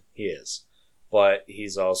paladin. He is. But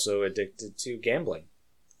he's also addicted to gambling.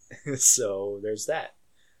 So there's that.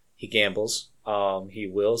 He gambles. He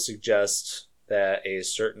will suggest that a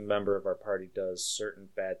certain member of our party does certain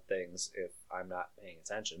bad things if I'm not paying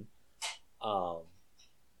attention.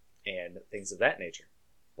 And things of that nature.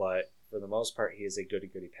 But for the most part, he is a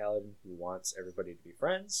goody-goody paladin who wants everybody to be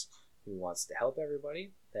friends, who wants to help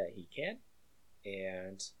everybody that he can,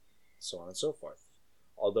 and so on and so forth.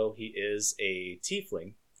 Although he is a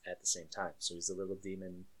tiefling at the same time, so he's a little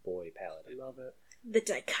demon boy paladin. I love it. The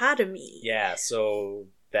dichotomy. Yeah, so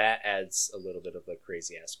that adds a little bit of a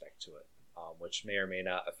crazy aspect to it, which may or may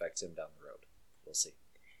not affect him down the road. We'll see.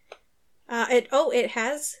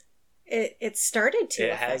 It started to It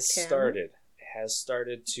affect has him. started. It has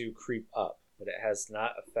started to creep up, but it has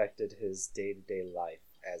not affected his day-to-day life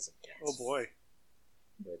as of yet. Oh boy.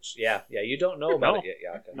 Which, yeah, you don't know about it yet,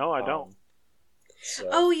 Yaka. No, I don't.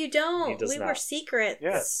 Oh, you don't? He does We not. were secrets.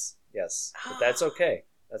 Yes. But that's okay.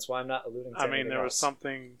 That's why I'm not alluding to I mean, anything there was else.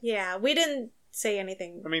 something... Yeah, we didn't say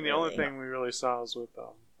anything. I mean, the really. only thing we really saw was with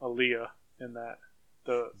Aaliyah in that.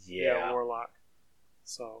 The Yeah. Warlock.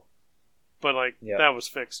 So... But, like, Yep. that was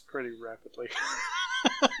fixed pretty rapidly.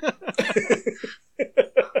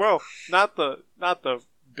 Well, not the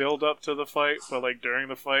build up to the fight, but, like, during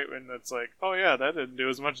the fight when it's like, oh yeah, that didn't do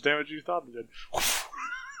as much damage as you thought it did.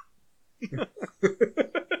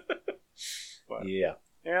 But, Yeah.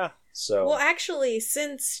 yeah. So. Well, actually,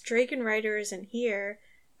 since Drakenrider isn't here,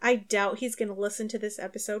 I doubt he's going to listen to this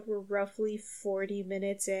episode. We're roughly 40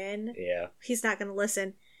 minutes in. Yeah. He's not going to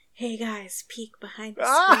listen. Hey guys, peek behind the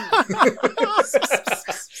screen.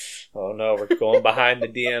 Oh no, we're going behind the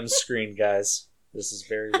DM screen, guys. This is a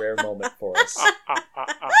very rare moment for us.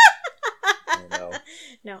 Oh no.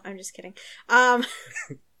 No, I'm just kidding.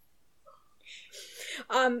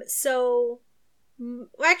 So,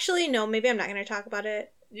 actually, no, maybe I'm not going to talk about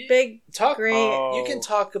it. Big, great. You can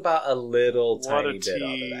talk about a little What tiny a bit of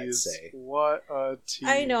it, I'd tease. say. What a tease.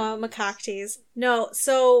 I know, I'm a cock tease. No,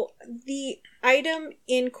 so the item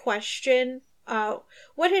in question,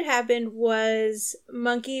 what had happened was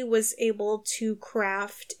Monkey was able to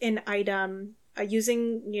craft an item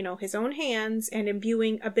using, his own hands and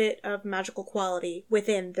imbuing a bit of magical quality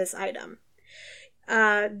within this item.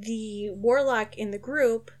 The warlock in the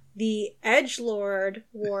group, the edgelord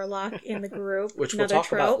warlock in the group, which we'll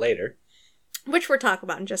talk about later. Which we'll talk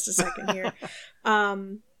about in just a second here.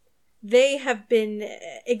 They have been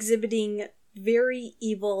exhibiting very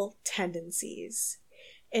evil tendencies.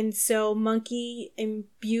 And so Monkey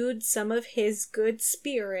imbued some of his good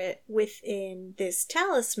spirit within this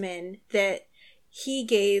talisman that he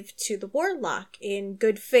gave to the warlock in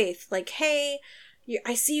good faith. Like, hey,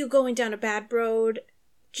 I see you going down a bad road.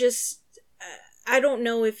 Just, I don't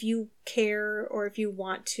know if you care or if you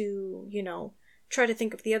want to, try to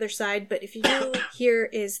think of the other side. But if you do, here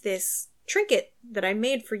is this trinket that I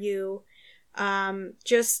made for you.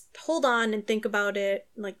 Just hold on and think about it.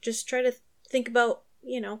 Like, just try to think about,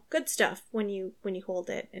 good stuff when you hold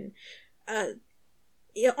it. And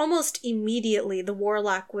almost immediately the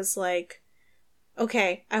warlock was like,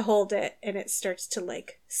 okay, I hold it, and it starts to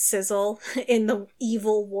like sizzle in the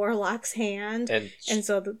evil warlock's hand. And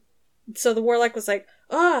so the warlock was like,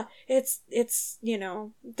 it's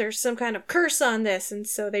there's some kind of curse on this. And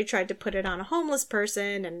so they tried to put it on a homeless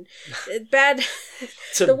person, and bad.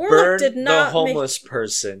 To the warlock burn did not the homeless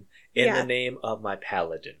person in Yeah. the name of my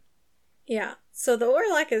paladin. Yeah. So the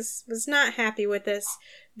warlock was not happy with this.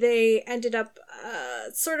 They ended up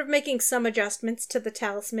sort of making some adjustments to the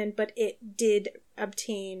talisman, but it did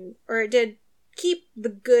keep the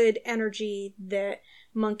good energy that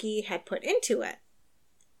Monkey had put into it.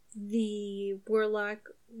 The warlock,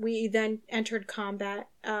 we then entered combat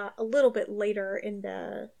a little bit later in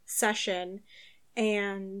the session,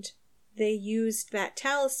 and they used that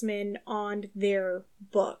talisman on their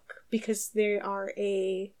book because they are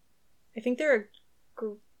I think they're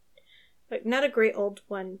not a great old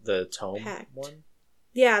one. The tome Pact. one?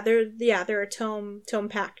 Yeah, they're a tome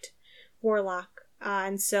pact warlock.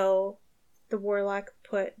 And so the warlock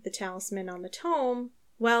put the talisman on the tome.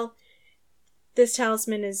 Well, this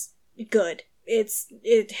talisman is good.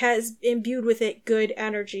 It has imbued with it good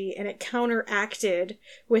energy, and it counteracted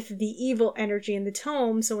with the evil energy in the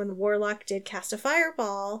tome. So when the warlock did cast a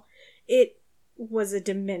fireball, it was a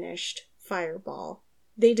diminished fireball.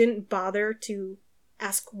 They didn't bother to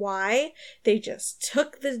ask why. They just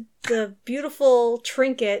took the beautiful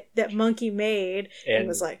trinket that Monkey made and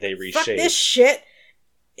was like, they fuck reshaped. this shit.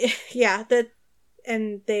 Yeah,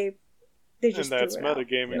 and they just and that's threw it out.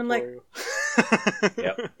 metagaming And I'm for like, you.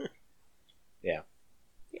 Yep. Yeah.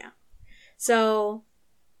 yeah. So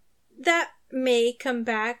that may come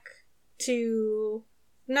back to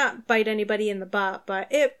not bite anybody in the butt, but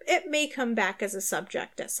it may come back as a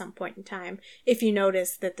subject at some point in time if you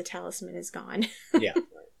notice that the talisman is gone. Yeah.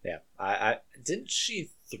 Yeah. I didn't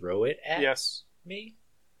she throw it at Yes. me?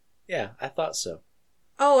 Yeah, I thought so.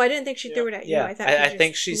 Oh, I didn't think she threw it at you. Yeah, I thought I she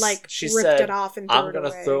think just, she ripped said, it off and threw I'm it gonna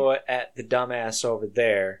away. throw it at the dumbass over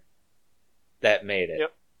there that made it.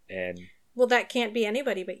 Yep. And Well, that can't be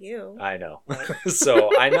anybody but you. I know.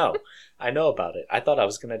 So I know about it. I thought I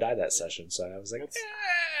was gonna die that session, so I was like,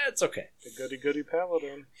 it's okay. The goody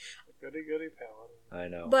paladin. The goody paladin. I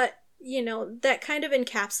know. But, that kind of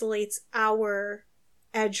encapsulates our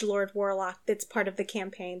edgelord warlock that's part of the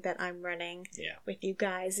campaign that I'm running with you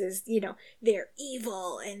guys is, they're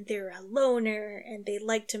evil and they're a loner and they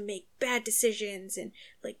like to make bad decisions and,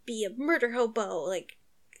 be a murder hobo.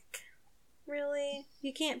 Really?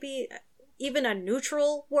 You can't be even a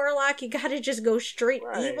neutral warlock? You gotta just go straight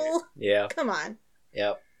evil? Yeah. Come on.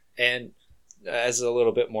 Yep. And as a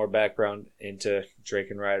little bit more background into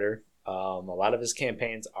Drakenrider, a lot of his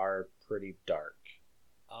campaigns are pretty dark.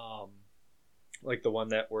 Like the one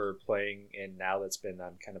that we're playing in now that's been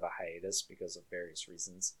on kind of a hiatus because of various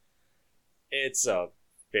reasons. It's a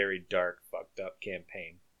very dark, fucked up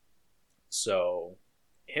campaign. So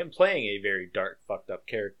him playing a very dark, fucked up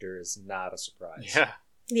character is not a surprise. Yeah.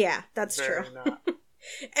 Yeah, that's Very true. not.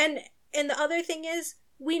 And the other thing is,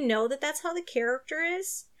 we know that that's how the character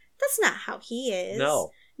is. That's not how he is. No.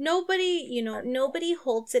 Nobody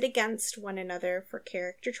holds it against one another for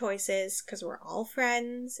character choices because we're all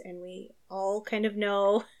friends and we all kind of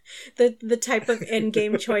know the type of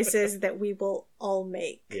in-game choices that we will all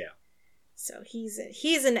make. Yeah. So he's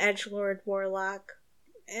an edgelord warlock.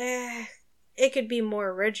 It could be more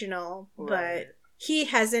original, Right. but he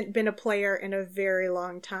hasn't been a player in a very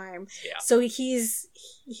long time. Yeah. So he's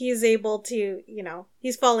able to,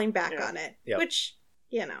 he's falling back on it, which,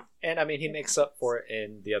 And I mean, he makes up for it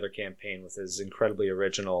in the other campaign with his incredibly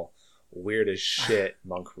original, weird as shit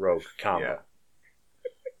monk rogue combo. Yeah.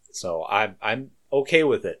 So I'm okay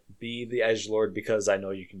with it. Be the edgelord because I know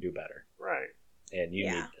you can do better, Right. and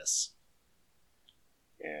you need this.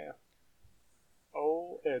 Yeah.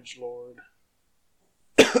 Oh, edgelord.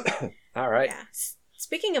 All right. Yeah.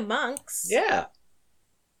 Speaking of monks, Yeah.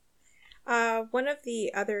 one of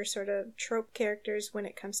the other sort of trope characters when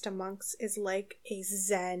it comes to monks is like a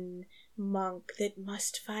Zen monk that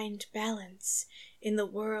must find balance in the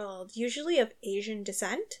world, usually of Asian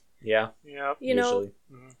descent. Yeah. Yep. Usually.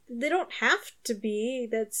 They don't have to be.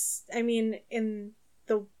 In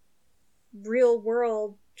the real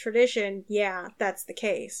world tradition, that's the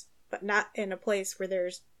case, but not in a place where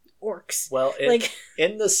there's orcs. Well,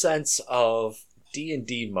 in the sense of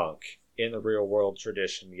D&D monk in the real world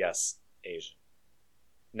tradition, yes, Asian.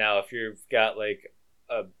 Now, if you've got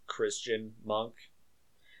a Christian monk,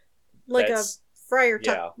 like a Friar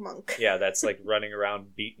Tuck monk, that's running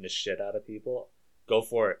around beating the shit out of people. Go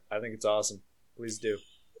for it. I think it's awesome. Please do.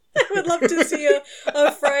 I would love to see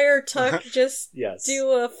a Friar Tuck just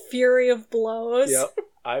do a fury of blows. Yep.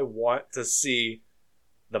 I want to see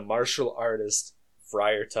the martial artist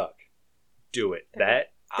Friar Tuck do it.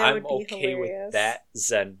 That I'm okay hilarious. with that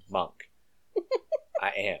Zen monk.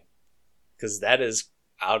 I am, because that's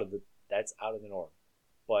out of the norm.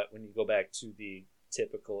 But when you go back to the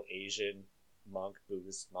typical Asian monk,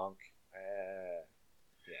 Buddhist monk,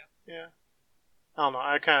 Yeah. I don't know.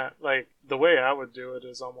 I kind of the way I would do it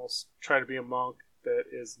is almost try to be a monk that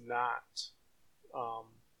is not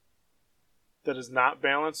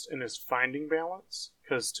balanced and is finding balance.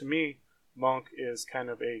 Because to me, monk is kind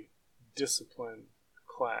of a discipline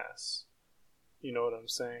class. You know what I'm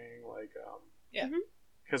saying?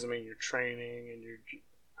 Because you're training and you're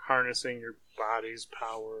harnessing your body's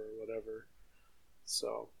power or whatever.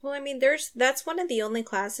 So. Well, that's one of the only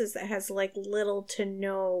classes that has little to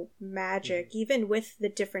no magic, even with the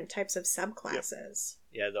different types of subclasses.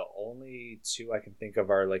 Yeah, the only two I can think of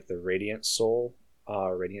are the Radiant Soul,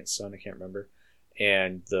 Radiant Sun, I can't remember,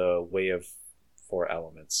 and the Way of Four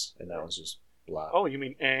Elements, and that was just blah. Oh, you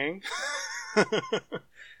mean Aang?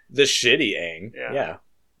 The shitty Aang. Yeah.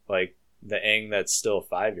 The Aang that's still a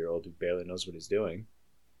 5-year-old who barely knows what he's doing.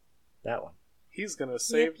 That one. He's gonna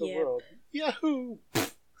save the world. Yahoo!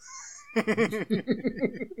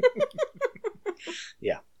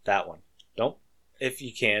 Yeah, that one. If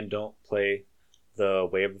you can, don't play the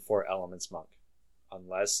Way of the Four Elements monk.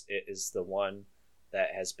 Unless it is the one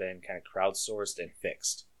that has been kind of crowdsourced and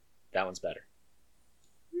fixed. That one's better.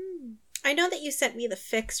 I know that you sent me the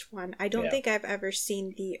fixed one. I don't think I've ever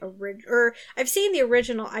seen the original, or I've seen the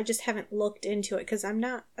original. I just haven't looked into it because I'm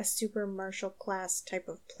not a super martial class type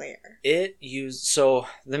of player. So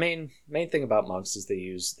the main thing about monks is they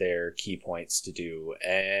use their key points to do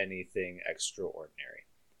anything extraordinary.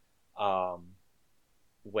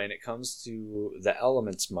 When it comes to the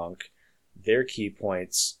elements monk, their key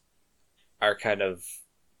points are kind of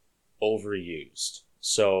overused.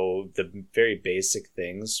 So the very basic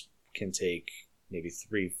things can take maybe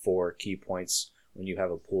 3-4 key points when you have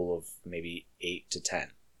a pool of maybe 8 to 10.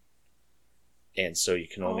 And so you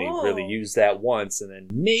can only really use that once and then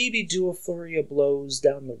maybe do a flurry of blows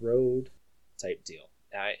down the road type deal.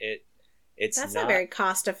 That's not very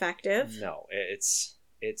cost effective. No, it's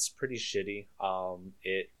pretty shitty.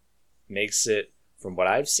 It makes it, from what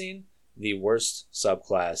I've seen, the worst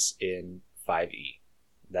subclass in 5e.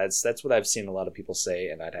 That's what I've seen a lot of people say,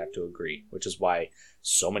 and I'd have to agree, which is why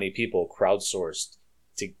so many people crowdsourced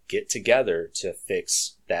to get together to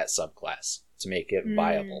fix that subclass, to make it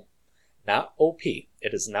viable. Not OP.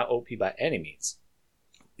 It is not OP by any means.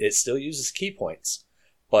 It still uses key points,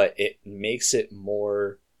 but it makes it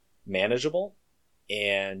more manageable,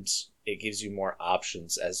 and it gives you more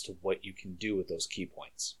options as to what you can do with those key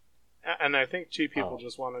points. And I think people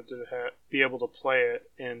just wanted to be able to play it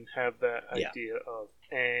and have that idea of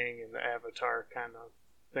Aang and the Avatar kind of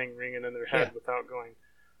thing ringing in their head without going,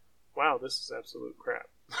 wow, this is absolute crap.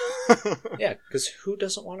 Yeah, because who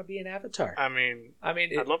doesn't want to be an Avatar? I mean,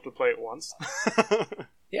 I'd love to play it once.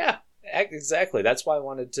 Yeah, exactly. That's why I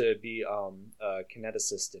wanted to be a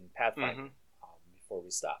kineticist in Pathfinder before we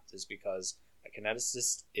stopped, is because a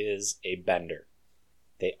kineticist is a bender.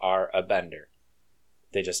 They are a bender.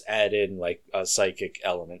 They just add in like a psychic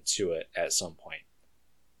element to it at some point.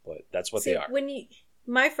 But that's what they are.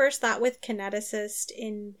 My first thought with kineticist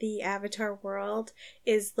in the Avatar world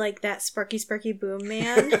is like that Sparky Boom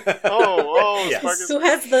Man. Yes. Who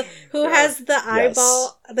has the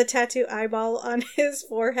eyeball, the tattoo eyeball on his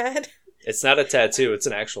forehead. It's not a tattoo, it's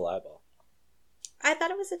an actual eyeball. I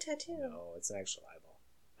thought it was a tattoo. No, it's an actual eyeball.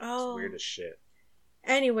 Oh. It's weird as shit.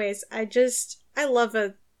 Anyways, I love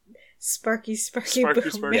a Sparky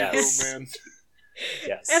Boom Man.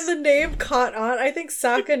 Yes. And the name caught on. I think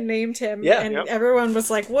Sokka named him, everyone was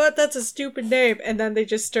like, "What? That's a stupid name." And then they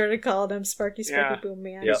just started calling him Sparky Boom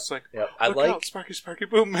Man. Yep. It's like, look out, Sparky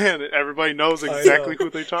Boom Man. Everybody knows exactly who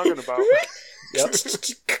they're talking about. Yep.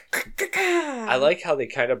 I like how they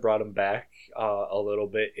kind of brought him back a little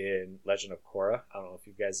bit in Legend of Korra. I don't know if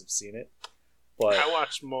you guys have seen it, but I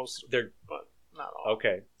watched most of it, but not all.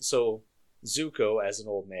 Okay, so Zuko, as an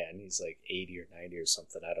old man, he's like 80 or 90 or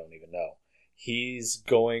something, I don't even know. He's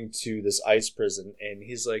going to this ice prison, and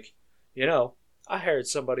he's like, I hired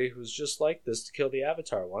somebody who's just like this to kill the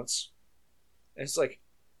Avatar once. And it's like,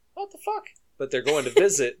 what the fuck? But they're going to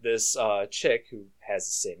visit this chick who has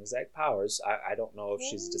the same exact powers. I don't know if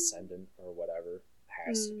she's a descendant or whatever.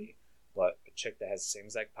 Has to be. But a chick that has the same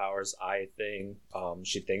exact powers, eye thing,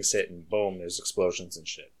 she thinks it, and boom, there's explosions and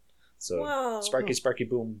shit. So, Sparky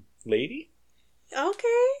Boom lady?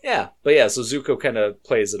 Okay. Yeah, but yeah, so Zuko kind of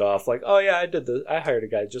plays it off like, oh yeah, I hired a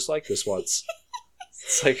guy just like this once.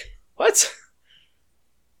 It's like, what?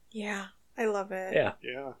 Yeah, I love it. Yeah,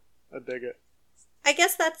 I dig it. I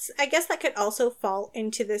guess that could also fall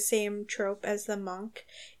into the same trope as the monk,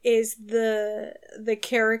 is the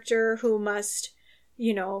character who must,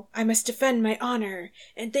 I must defend my honor,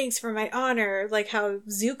 and thanks for my honor, like how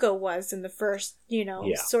Zuko was in the first,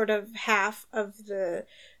 sort of half of the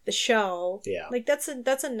show. Yeah. Like that's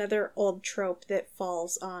another old trope that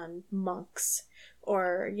falls on monks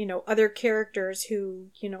or, other characters who,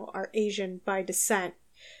 are Asian by descent,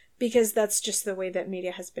 because that's just the way that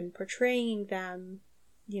media has been portraying them,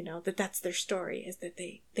 that's their story, is that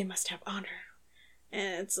they must have honor.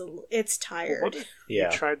 And it's tired. What if you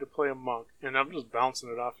tried to play a monk, and I'm just bouncing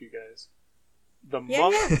it off you guys. The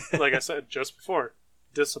monk, like I said just before,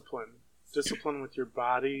 discipline with your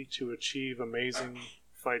body to achieve amazing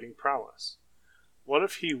fighting prowess. What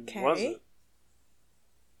if he wasn't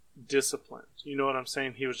disciplined? You know what I'm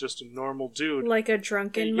saying? He was just a normal dude, like a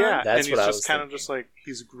drunken monk. Yeah, that's and what he's just kind of just like,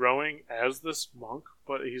 he's growing as this monk,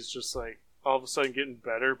 but he's just like all of a sudden getting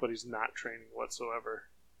better, but he's not training whatsoever.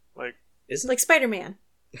 Like Spider-Man.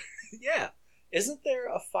 Yeah, isn't there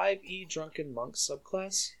a 5e drunken monk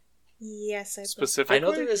subclass? Yes, specifically. I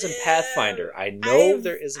know there is in Pathfinder.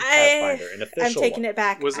 There is in Pathfinder, an official. I'm taking it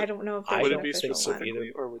back. I don't know if there's would it be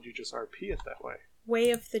specifically, or would you just RP it that way? Way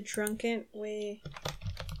of the Drunken Way.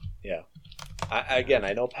 Yeah.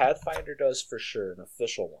 I know Pathfinder does for sure, an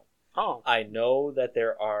official one. Oh. I know that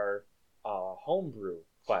there are homebrew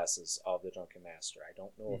classes of the Drunken Master. I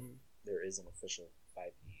don't know if there is an official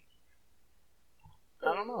 5e.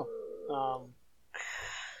 I don't know.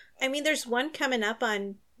 I mean, there's one coming up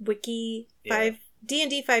on Wiki 5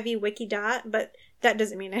 D&D 5e Wiki dot, but that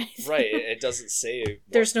doesn't mean anything. Right, it doesn't say what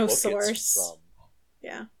there's no book source. It's from.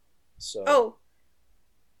 Yeah. So. Oh.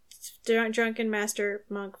 Drunken Master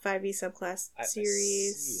Monk 5e subclass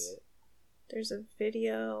series. I see it. There's a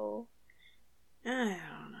video. I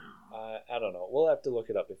don't know. I don't know. We'll have to look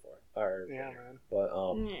it up before. Man. But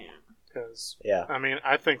Yeah. Because yeah. I mean,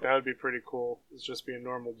 I think that would be pretty cool. It's just be a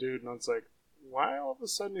normal dude, and it's like, why all of a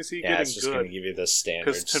sudden is he getting it's just good? going to give you the standard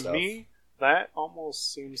Because to stuff. me, that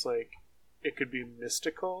almost seems like it could be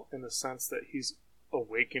mystical in the sense that he's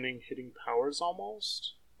awakening hidden powers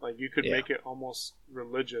almost. Like, you could make it almost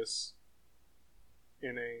religious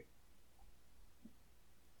in a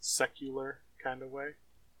secular kind of way.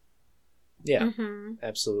 Yeah, Mm-hmm.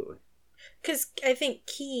 absolutely. Because I think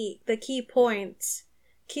Key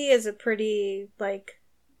is a pretty, like,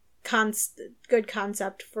 good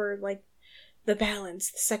concept for, like, the balance,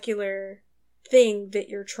 the secular thing that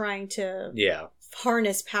you're trying to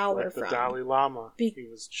harness power like the from. Dalai Lama, he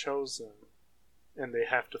was chosen, and they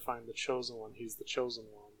have to find the chosen one. He's the chosen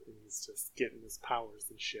one, and he's just getting his powers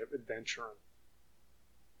and shit, adventuring.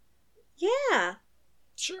 Yeah.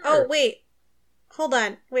 Sure. Oh, wait. Hold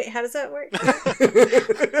on. Wait, how does that work?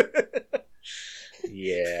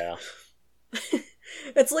 Yeah.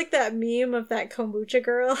 It's like that meme of that kombucha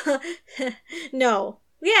girl. No.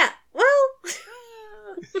 Yeah. Well.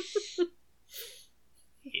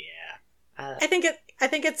 Yeah. I think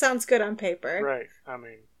it sounds good on paper. Right. I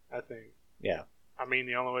mean, I think. Yeah. I mean,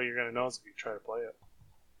 the only way you're gonna know is if you try to play it.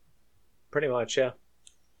 Pretty much, yeah.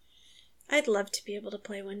 I'd love to be able to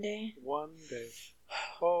play one day. One day.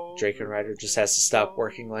 Oh, Drakenrider just has to stop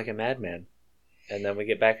working like a madman. And then we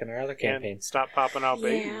get back in our other and campaign. stop popping out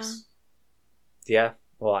babies. Yeah.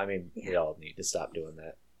 Well, I mean, we all need to stop doing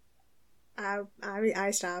that.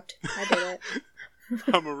 I stopped. I did it.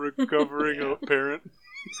 I'm a recovering parent.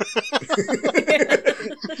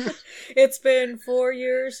 It's been 4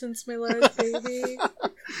 years since my last baby.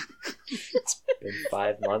 It's been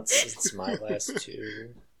 5 months since my last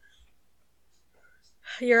 2.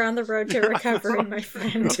 You're on the road to recovery, my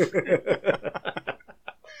friend.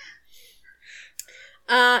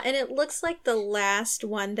 And it looks like the last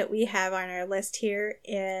one that we have on our list here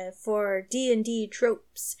for D&D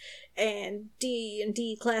tropes and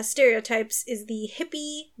D&D class stereotypes is the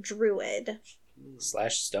hippie druid. /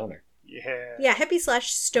 stoner. Yeah. Yeah, hippie /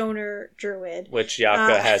 stoner druid. Which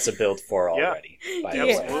Yaka has a build for already. By the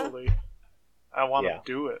way. Absolutely. I want to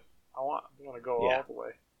do it. I want to go all the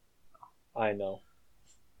way. I know.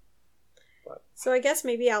 So I guess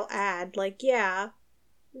maybe I'll add, like,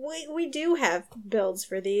 we do have builds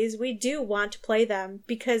for these. We do want to play them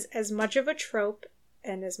because as much of a trope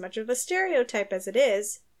and as much of a stereotype as it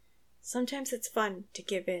is, sometimes it's fun to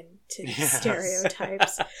give in to these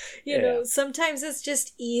stereotypes. You know, sometimes it's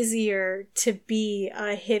just easier to be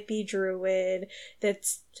a hippie druid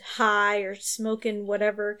that's high or smoking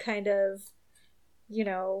whatever kind of,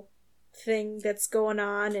 thing that's going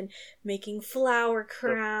on and making flower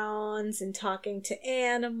crowns and talking to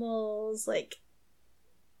animals. Like,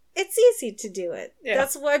 it's easy to do it. Yeah.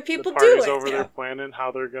 That's why people do it. The party's over there planning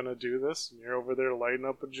how they're going to do this, and you're over there lighting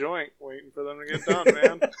up a joint, waiting for them to get done,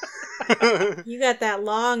 man. You got that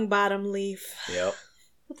long bottom leaf. Yep.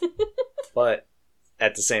 But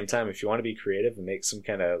at the same time, if you want to be creative and make some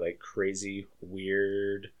kind of, like, crazy,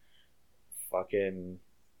 weird, fucking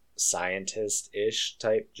scientist-ish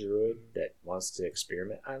type druid that wants to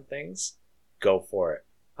experiment on things, go for it.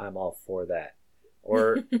 I'm all for that.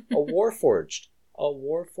 Or a warforged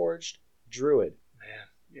druid. Man,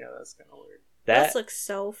 yeah, that's kind of weird. That looks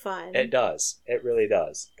so fun. It does. It really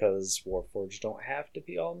does. Because warforged don't have to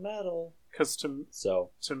be all metal. Because to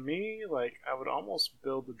me, like, I would almost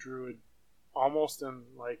build the druid almost in,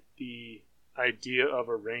 like, the idea of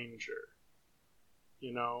a ranger.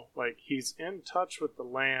 You know, like, he's in touch with the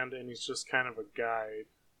land and he's just kind of a guide,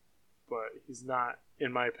 but he's not,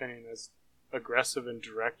 in my opinion, as aggressive and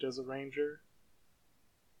direct as a ranger,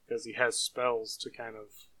 because he has spells to kind of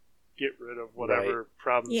get rid of whatever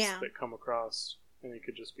problems that come across, and he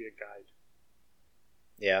could just be a guide.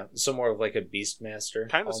 Yeah, so more of like a Beastmaster,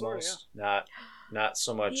 kind of, almost. Sort of, yeah. Not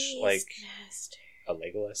so much like a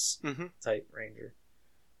Legolas type ranger.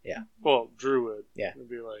 Yeah. Well, druid. Yeah. It'd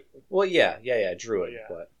be like. Well, yeah, druid,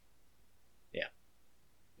 but yeah.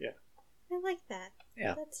 I like that.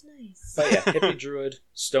 Yeah. That's nice. But yeah, hippie druid,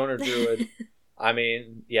 stoner druid. I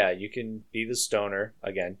mean, yeah, you can be the stoner.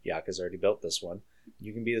 Again, Yaka's already built this one.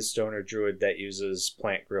 You can be the stoner druid that uses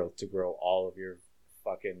plant growth to grow all of your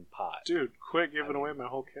fucking pot. Dude, quit giving away my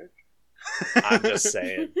whole kick. I'm just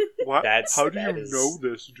saying. What? How do you is... know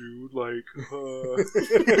this, dude? Like,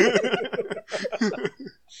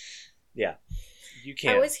 yeah, you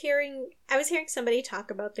can't. I was hearing somebody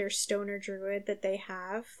talk about their stoner druid that they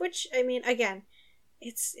have, which, I mean, again,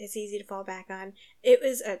 it's easy to fall back on. It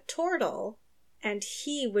was a turtle, and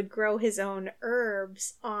he would grow his own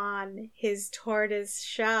herbs on his tortoise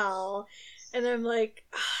shell. And I'm like,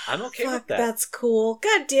 I'm okay with that. That's cool.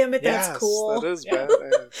 God damn it, that's cool. That is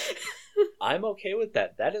badass. I'm okay with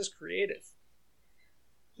that. That is creative.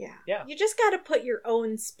 Yeah. You just gotta put your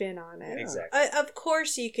own spin on it. Exactly. Of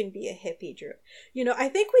course you can be a hippie druid. You know, I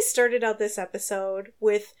think we started out this episode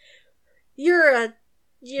with, you're a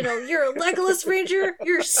Legolas Ranger,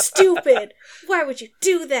 you're stupid. Why would you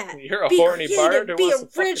do that? You're a horny bard who wants to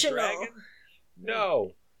fuck a original. dragon?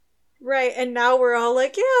 No. Right, and now we're all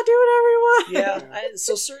like, yeah, do whatever you want. Yeah,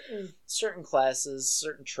 so certain classes,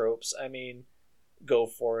 certain tropes, I mean, go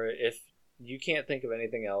for it. If you can't think of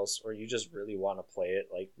anything else, or you just really want to play it,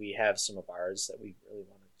 like we have some of ours that we really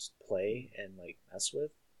want to play and like mess with,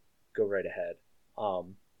 go right ahead.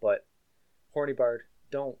 But horny bard,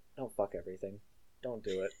 don't fuck everything. Don't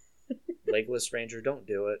do it. Legolas Ranger, don't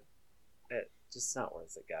do it. It's just not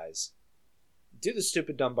worth it, guys. Do the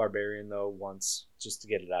stupid dumb barbarian though once, just to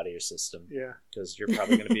get it out of your system. Yeah, because you're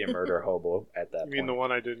probably going to be a murder hobo at that point. You mean the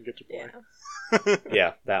one I didn't get to play? Yeah.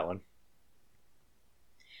 Yeah, that one.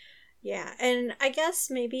 Yeah, and I guess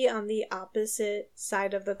maybe on the opposite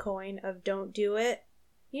side of the coin of don't do it,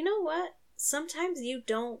 you know what? Sometimes you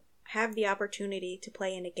don't have the opportunity to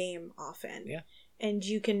play in a game often. Yeah. And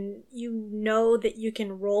you know that you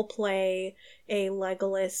can role play a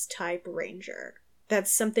Legolas type ranger.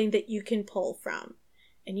 That's something that you can pull from.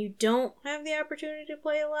 And you don't have the opportunity to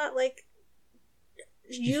play a lot. Like,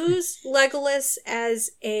 use Legolas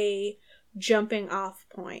as a jumping off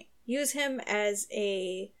point. Use him as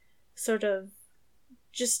a sort of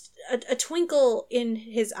just a twinkle in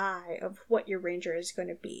his eye of what your ranger is going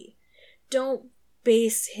to be. Don't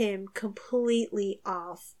base him completely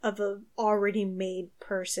off of a already made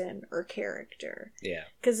person or character. Yeah.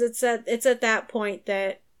 Because it's at that point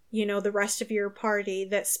that, you know, the rest of your party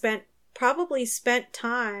that probably spent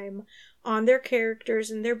time on their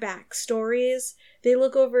characters and their backstories, they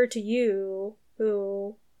look over to you,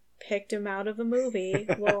 who picked him out of a movie,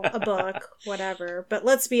 well, a book, whatever. But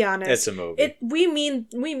let's be honest, it's a movie. We mean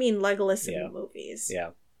Legolas in the movies. Yeah,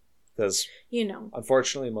 because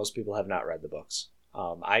unfortunately, most people have not read the books.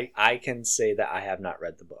 I can say that I have not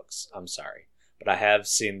read the books. I'm sorry, but I have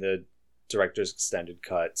seen the director's extended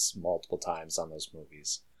cuts multiple times on those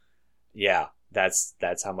movies. Yeah, that's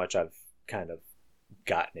how much I've kind of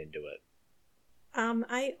gotten into it.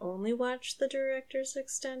 I only watched the director's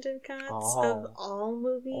extended cuts of all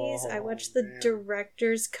movies. I watched the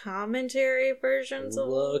director's commentary versions of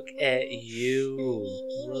Look at you.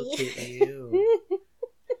 Look at you.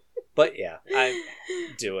 But yeah, I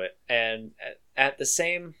do it. And at the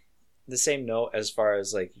same note, as far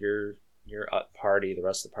as like your party, the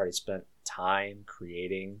rest of the party spent time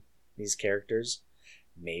creating these characters.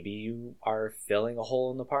 Maybe you are filling a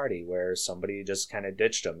hole in the party where somebody just kind of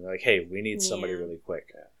ditched them. They're like, hey, we need somebody really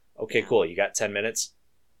quick. Okay, cool. You got 10 minutes.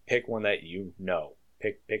 Pick one that you know.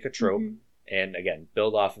 Pick a trope. Mm-hmm. And again,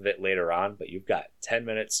 build off of it later on. But you've got 10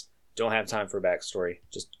 minutes. Don't have time for a backstory.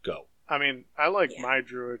 Just go. I mean, I like my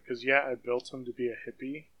druid because, I built him to be a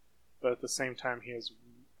hippie. But at the same time, he has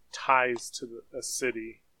ties to a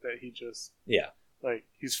city that he just... Yeah. Like,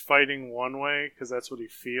 he's fighting one way because that's what he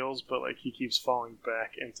feels, but, like, he keeps falling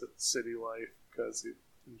back into city life because he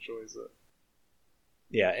enjoys it.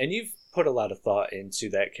 Yeah, and you've put a lot of thought into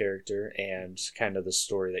that character and kind of the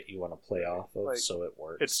story that you want to play off of, like, so it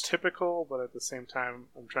works. It's typical, but at the same time,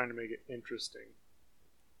 I'm trying to make it interesting.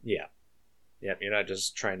 Yeah. Yeah, you're not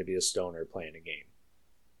just trying to be a stoner playing a game.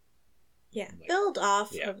 Yeah, build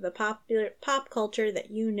off of the pop culture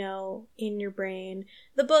that you know in your brain,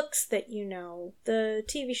 the books that you know, the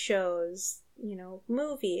TV shows,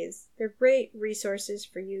 movies. They're great resources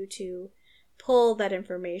for you to pull that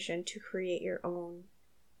information to create your own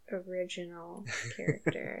original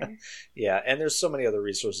character. Yeah, and there's so many other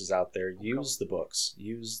resources out there. Use the books.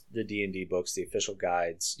 Use the D&D books, the official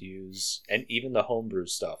guides. And even the homebrew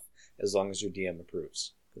stuff, as long as your DM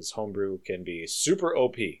approves. Because homebrew can be super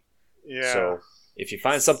OP. Yeah. So if you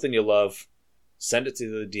find something you love, send it to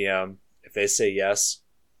the DM. If they say yes,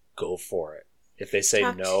 go for it. If they say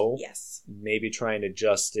no, maybe try and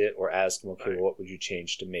adjust it or ask them, okay, what would you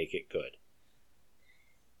change to make it good?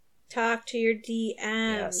 Talk to your DMs.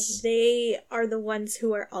 Yes. They are the ones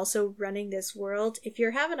who are also running this world. If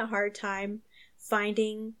you're having a hard time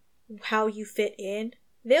finding how you fit in,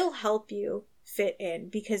 they'll help you fit in,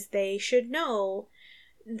 because they should know.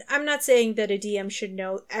 I'm not saying that a DM should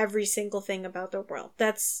know every single thing about the world.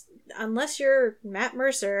 That's, unless you're Matt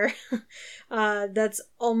Mercer, that's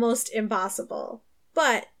almost impossible.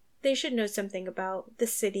 But they should know something about the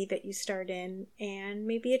city that you start in, and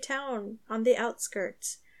maybe a town on the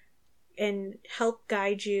outskirts, and help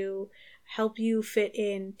guide you, help you fit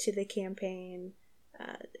into the campaign,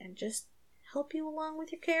 and just help you along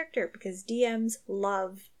with your character, because DMs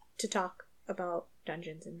love to talk about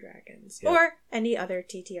Dungeons and Dragons, or any other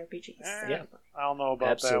TTRPGs. Yeah, I don't know about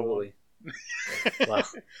Absolutely. that one. Wow.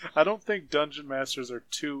 I don't think dungeon masters are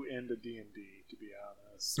too into D&D, to be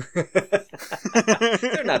honest.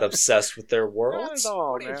 They're not obsessed with their worlds. Not at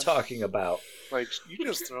all, what are man. you talking about? Like, you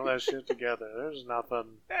just throw that shit together. There's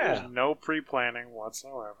nothing. Yeah. There's no pre-planning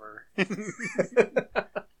whatsoever.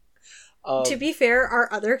 To be fair,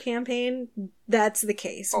 our other campaign, that's the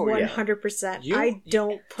case. 100%. Yeah. I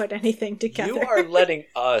don't put anything together. You are letting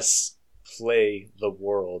us play the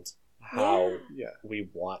world how we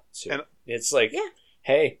want to. And it's like,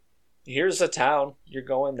 hey, here's a town. You're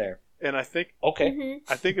going there. And I think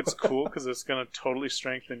I think it's cool because it's going to totally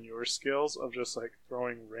strengthen your skills of just like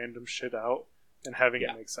throwing random shit out and having it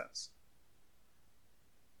make sense.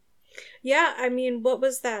 Yeah, I mean, what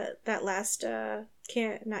was that last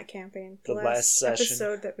not campaign, the last session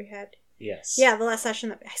episode that we had? Yes. Yeah, the last session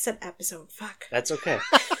that I said episode. Fuck. That's okay.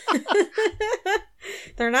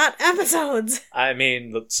 They're not episodes. I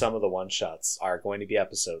mean, some of the one-shots are going to be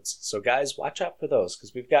episodes. So guys, watch out for those,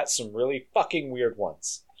 because we've got some really fucking weird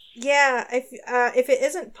ones. Yeah, if it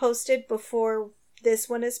isn't posted before this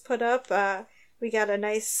one is put up, we got a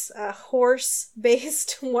nice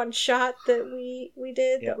horse-based one-shot that we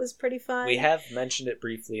did that was pretty fun. We have mentioned it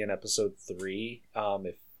briefly in episode 3,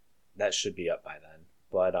 if that should be up by then.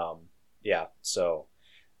 But, so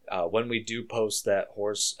when we do post that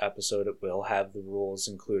horse episode, it will have the rules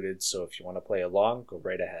included, so if you want to play along, go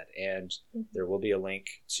right ahead. And there will be a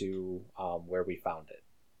link to where we found it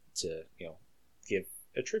to, give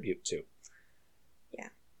a tribute to. Yeah.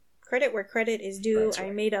 Credit where credit is due. Right. I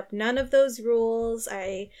made up none of those rules.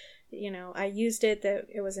 I used it. That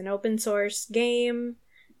it was an open source game.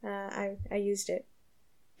 I used it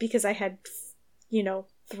because I had,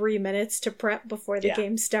 3 minutes to prep before the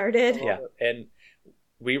game started. Yeah, and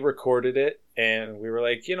we recorded it, and we were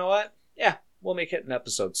like, you know what? Yeah, we'll make it an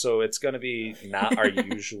episode. So it's going to be not our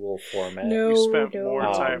usual format. We spent more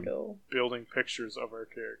time building pictures of our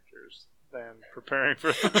characters than preparing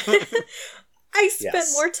for them. I spent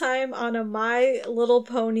more time on a My Little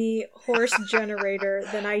Pony horse generator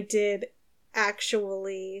than I did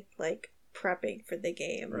actually, prepping for the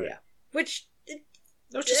game. Right. Yeah. Which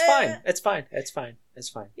is fine. It's fine.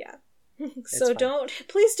 Yeah. So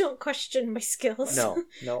please don't question my skills. No.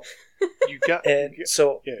 You got to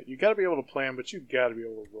be able to plan, but you got to be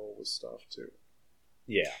able to roll with stuff too.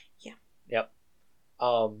 Yeah. Yeah. Yep.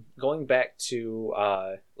 Going back to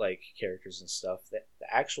characters and stuff, the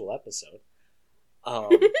actual episode.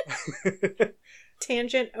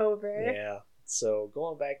 Tangent over. Yeah. So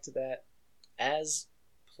going back to that, as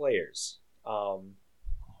players,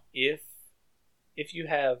 if you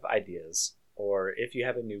have ideas, or if you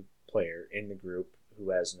have a new player in the group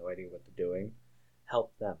who has no idea what they're doing,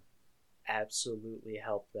 help them. Absolutely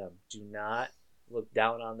help them. Do not look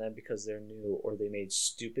down on them because they're new or they made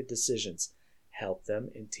stupid decisions. Help them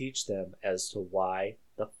and teach them as to why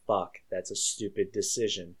the fuck that's a stupid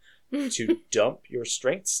decision to dump your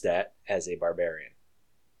strength stat as a barbarian.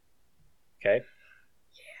 Okay?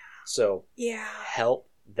 Yeah. So, help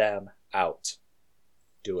them out.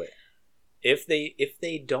 Do it. If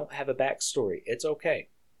they don't have a backstory, it's okay.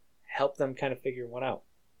 Help them kind of figure one out.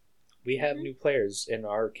 We have new players in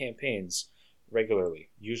our campaigns regularly.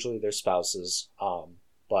 Usually they're spouses,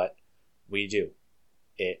 but we do.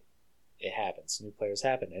 It happens. New players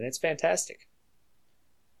happen, and it's fantastic.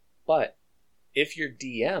 But if your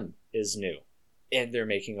DM is new and they're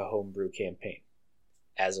making a homebrew campaign,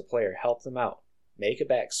 as a player, help them out. Make a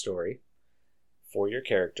backstory for your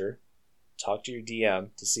character. Talk to your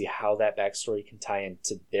DM to see how that backstory can tie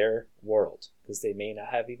into their world, because they may not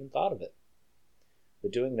have even thought of it.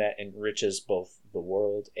 But doing that enriches both the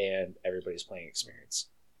world and everybody's playing experience.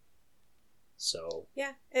 So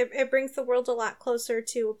yeah, it brings the world a lot closer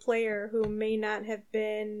to a player who may not have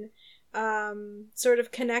been sort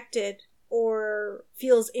of connected or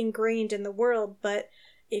feels ingrained in the world. But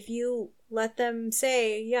if you let them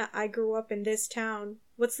say, yeah, I grew up in this town.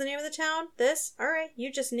 What's the name of the town? This? All right,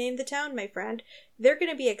 you just named the town, my friend. They're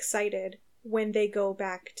going to be excited when they go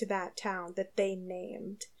back to that town that they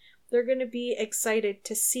named. they're going to be excited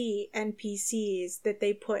to see NPCs that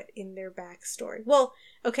they put in their backstory. Well,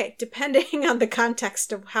 okay, depending on the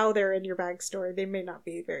context of how they're in your backstory, they may not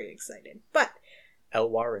be very excited. But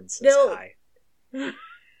Elwarin says hi.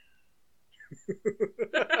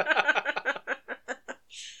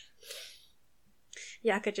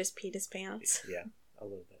 Yaka just peed his pants. Yeah, a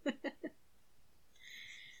little bit.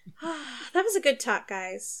 That was a good talk,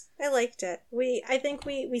 guys. I liked it. I think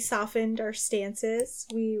we softened our stances.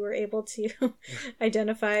 We were able to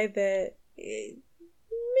identify that maybe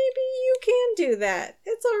you can do that.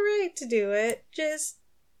 It's alright to do it. Just,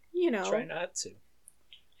 Try not to.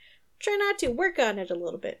 Try not to. Work on it a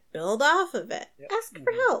little bit. Build off of it. Yep. Ask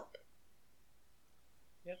for help.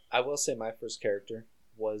 Yeah, I will say my first character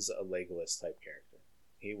was a Legolas type character.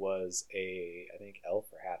 He was I think elf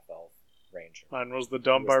or half elf ranger. Mine was the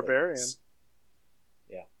dumb barbarian. Legolas.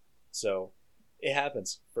 Yeah. So it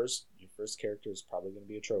happens. Your first character is probably going to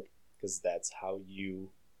be a trope because that's how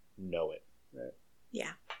you know it. Right?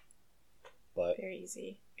 Yeah. But very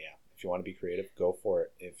easy. Yeah. If you want to be creative, go for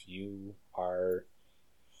it. If you are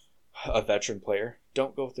a veteran player,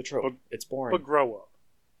 don't go with the trope. It's boring. But grow up.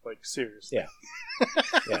 Like, seriously. Yeah.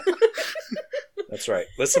 Yeah. That's right.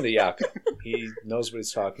 Listen to Yaka. He knows what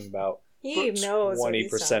he's talking about. He knows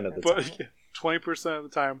 20% of the time. 20% of the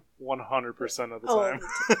time, 100% of the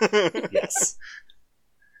time. Yes.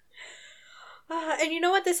 And you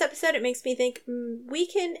know what, this episode, it makes me think we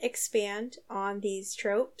can expand on these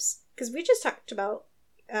tropes. Because we just talked about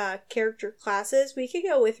character classes. We could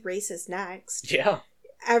go with races next. Yeah.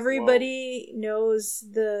 Everybody knows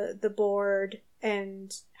the board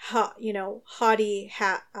and, haughty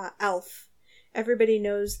elf. Everybody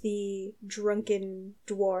knows the drunken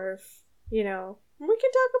dwarf, We can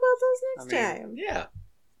talk about those next time. Yeah.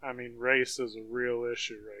 I mean, race is a real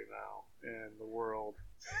issue right now in the world.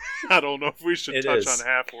 I don't know if we should touch on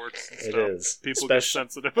half-orcs and stuff. It is. People get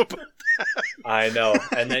sensitive about that. I know.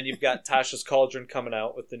 And then you've got Tasha's Cauldron coming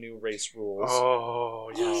out with the new race rules.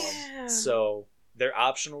 Oh, yeah. So they're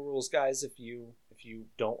optional rules, guys, if you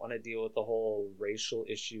don't want to deal with the whole racial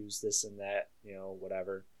issues, this and that,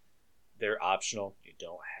 whatever. They're optional. You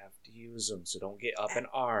don't have to use them, so don't get up in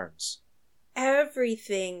arms.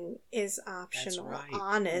 Everything is optional, That's right.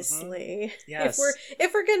 Honestly. Mm-hmm. Yes.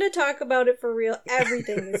 If we're going to talk about it for real,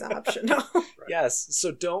 everything is optional. Right. Yes,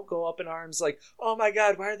 so don't go up in arms like, oh my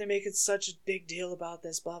god, why are they making such a big deal about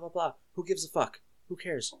this, blah, blah, blah. Who gives a fuck? Who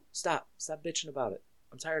cares? Stop bitching about it.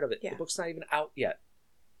 I'm tired of it. Yeah. The book's not even out yet.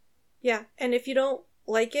 Yeah, and if you don't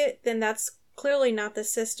like it, then that's clearly not the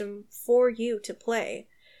system for you to play.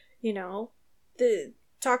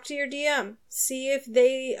 Talk to your DM. See if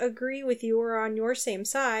they agree with you or on your same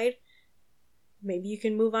side. Maybe you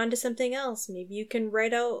can move on to something else. Maybe you can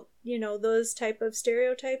write out, those type of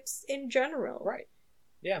stereotypes in general. Right.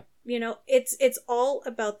 Yeah. It's all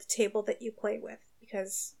about the table that you play with,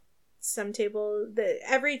 because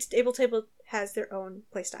every table has their own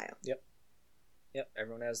play style. Yep.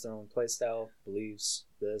 Everyone has their own play style, beliefs,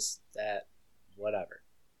 this, that, whatever.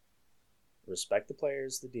 Respect the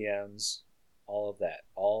players, the DMs, all of that.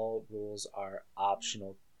 All rules are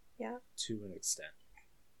optional to an extent.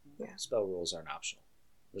 Yeah. Spell rules aren't optional.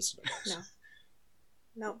 Listen to those.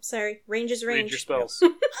 No, sorry. Range is range. Read your spells.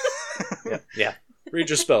 Yeah. Read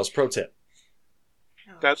your spells. Pro tip.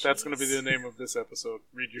 Oh, that's going to be the name of this episode.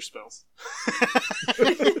 Read your spells.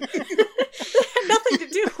 It had nothing to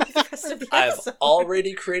do with the rest of the episode. I've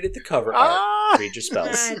already created the cover art. Read your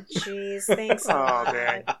spells. Jeez. Thanks a lot. Oh,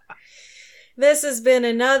 man. This has been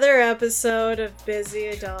another episode of Busy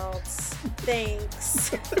Adults. Thanks.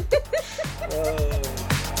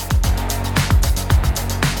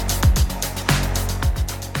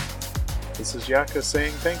 This is Yaka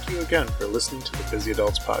saying thank you again for listening to the Busy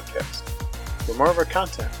Adults podcast. For more of our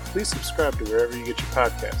content, please subscribe to wherever you get your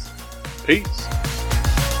podcasts. Peace.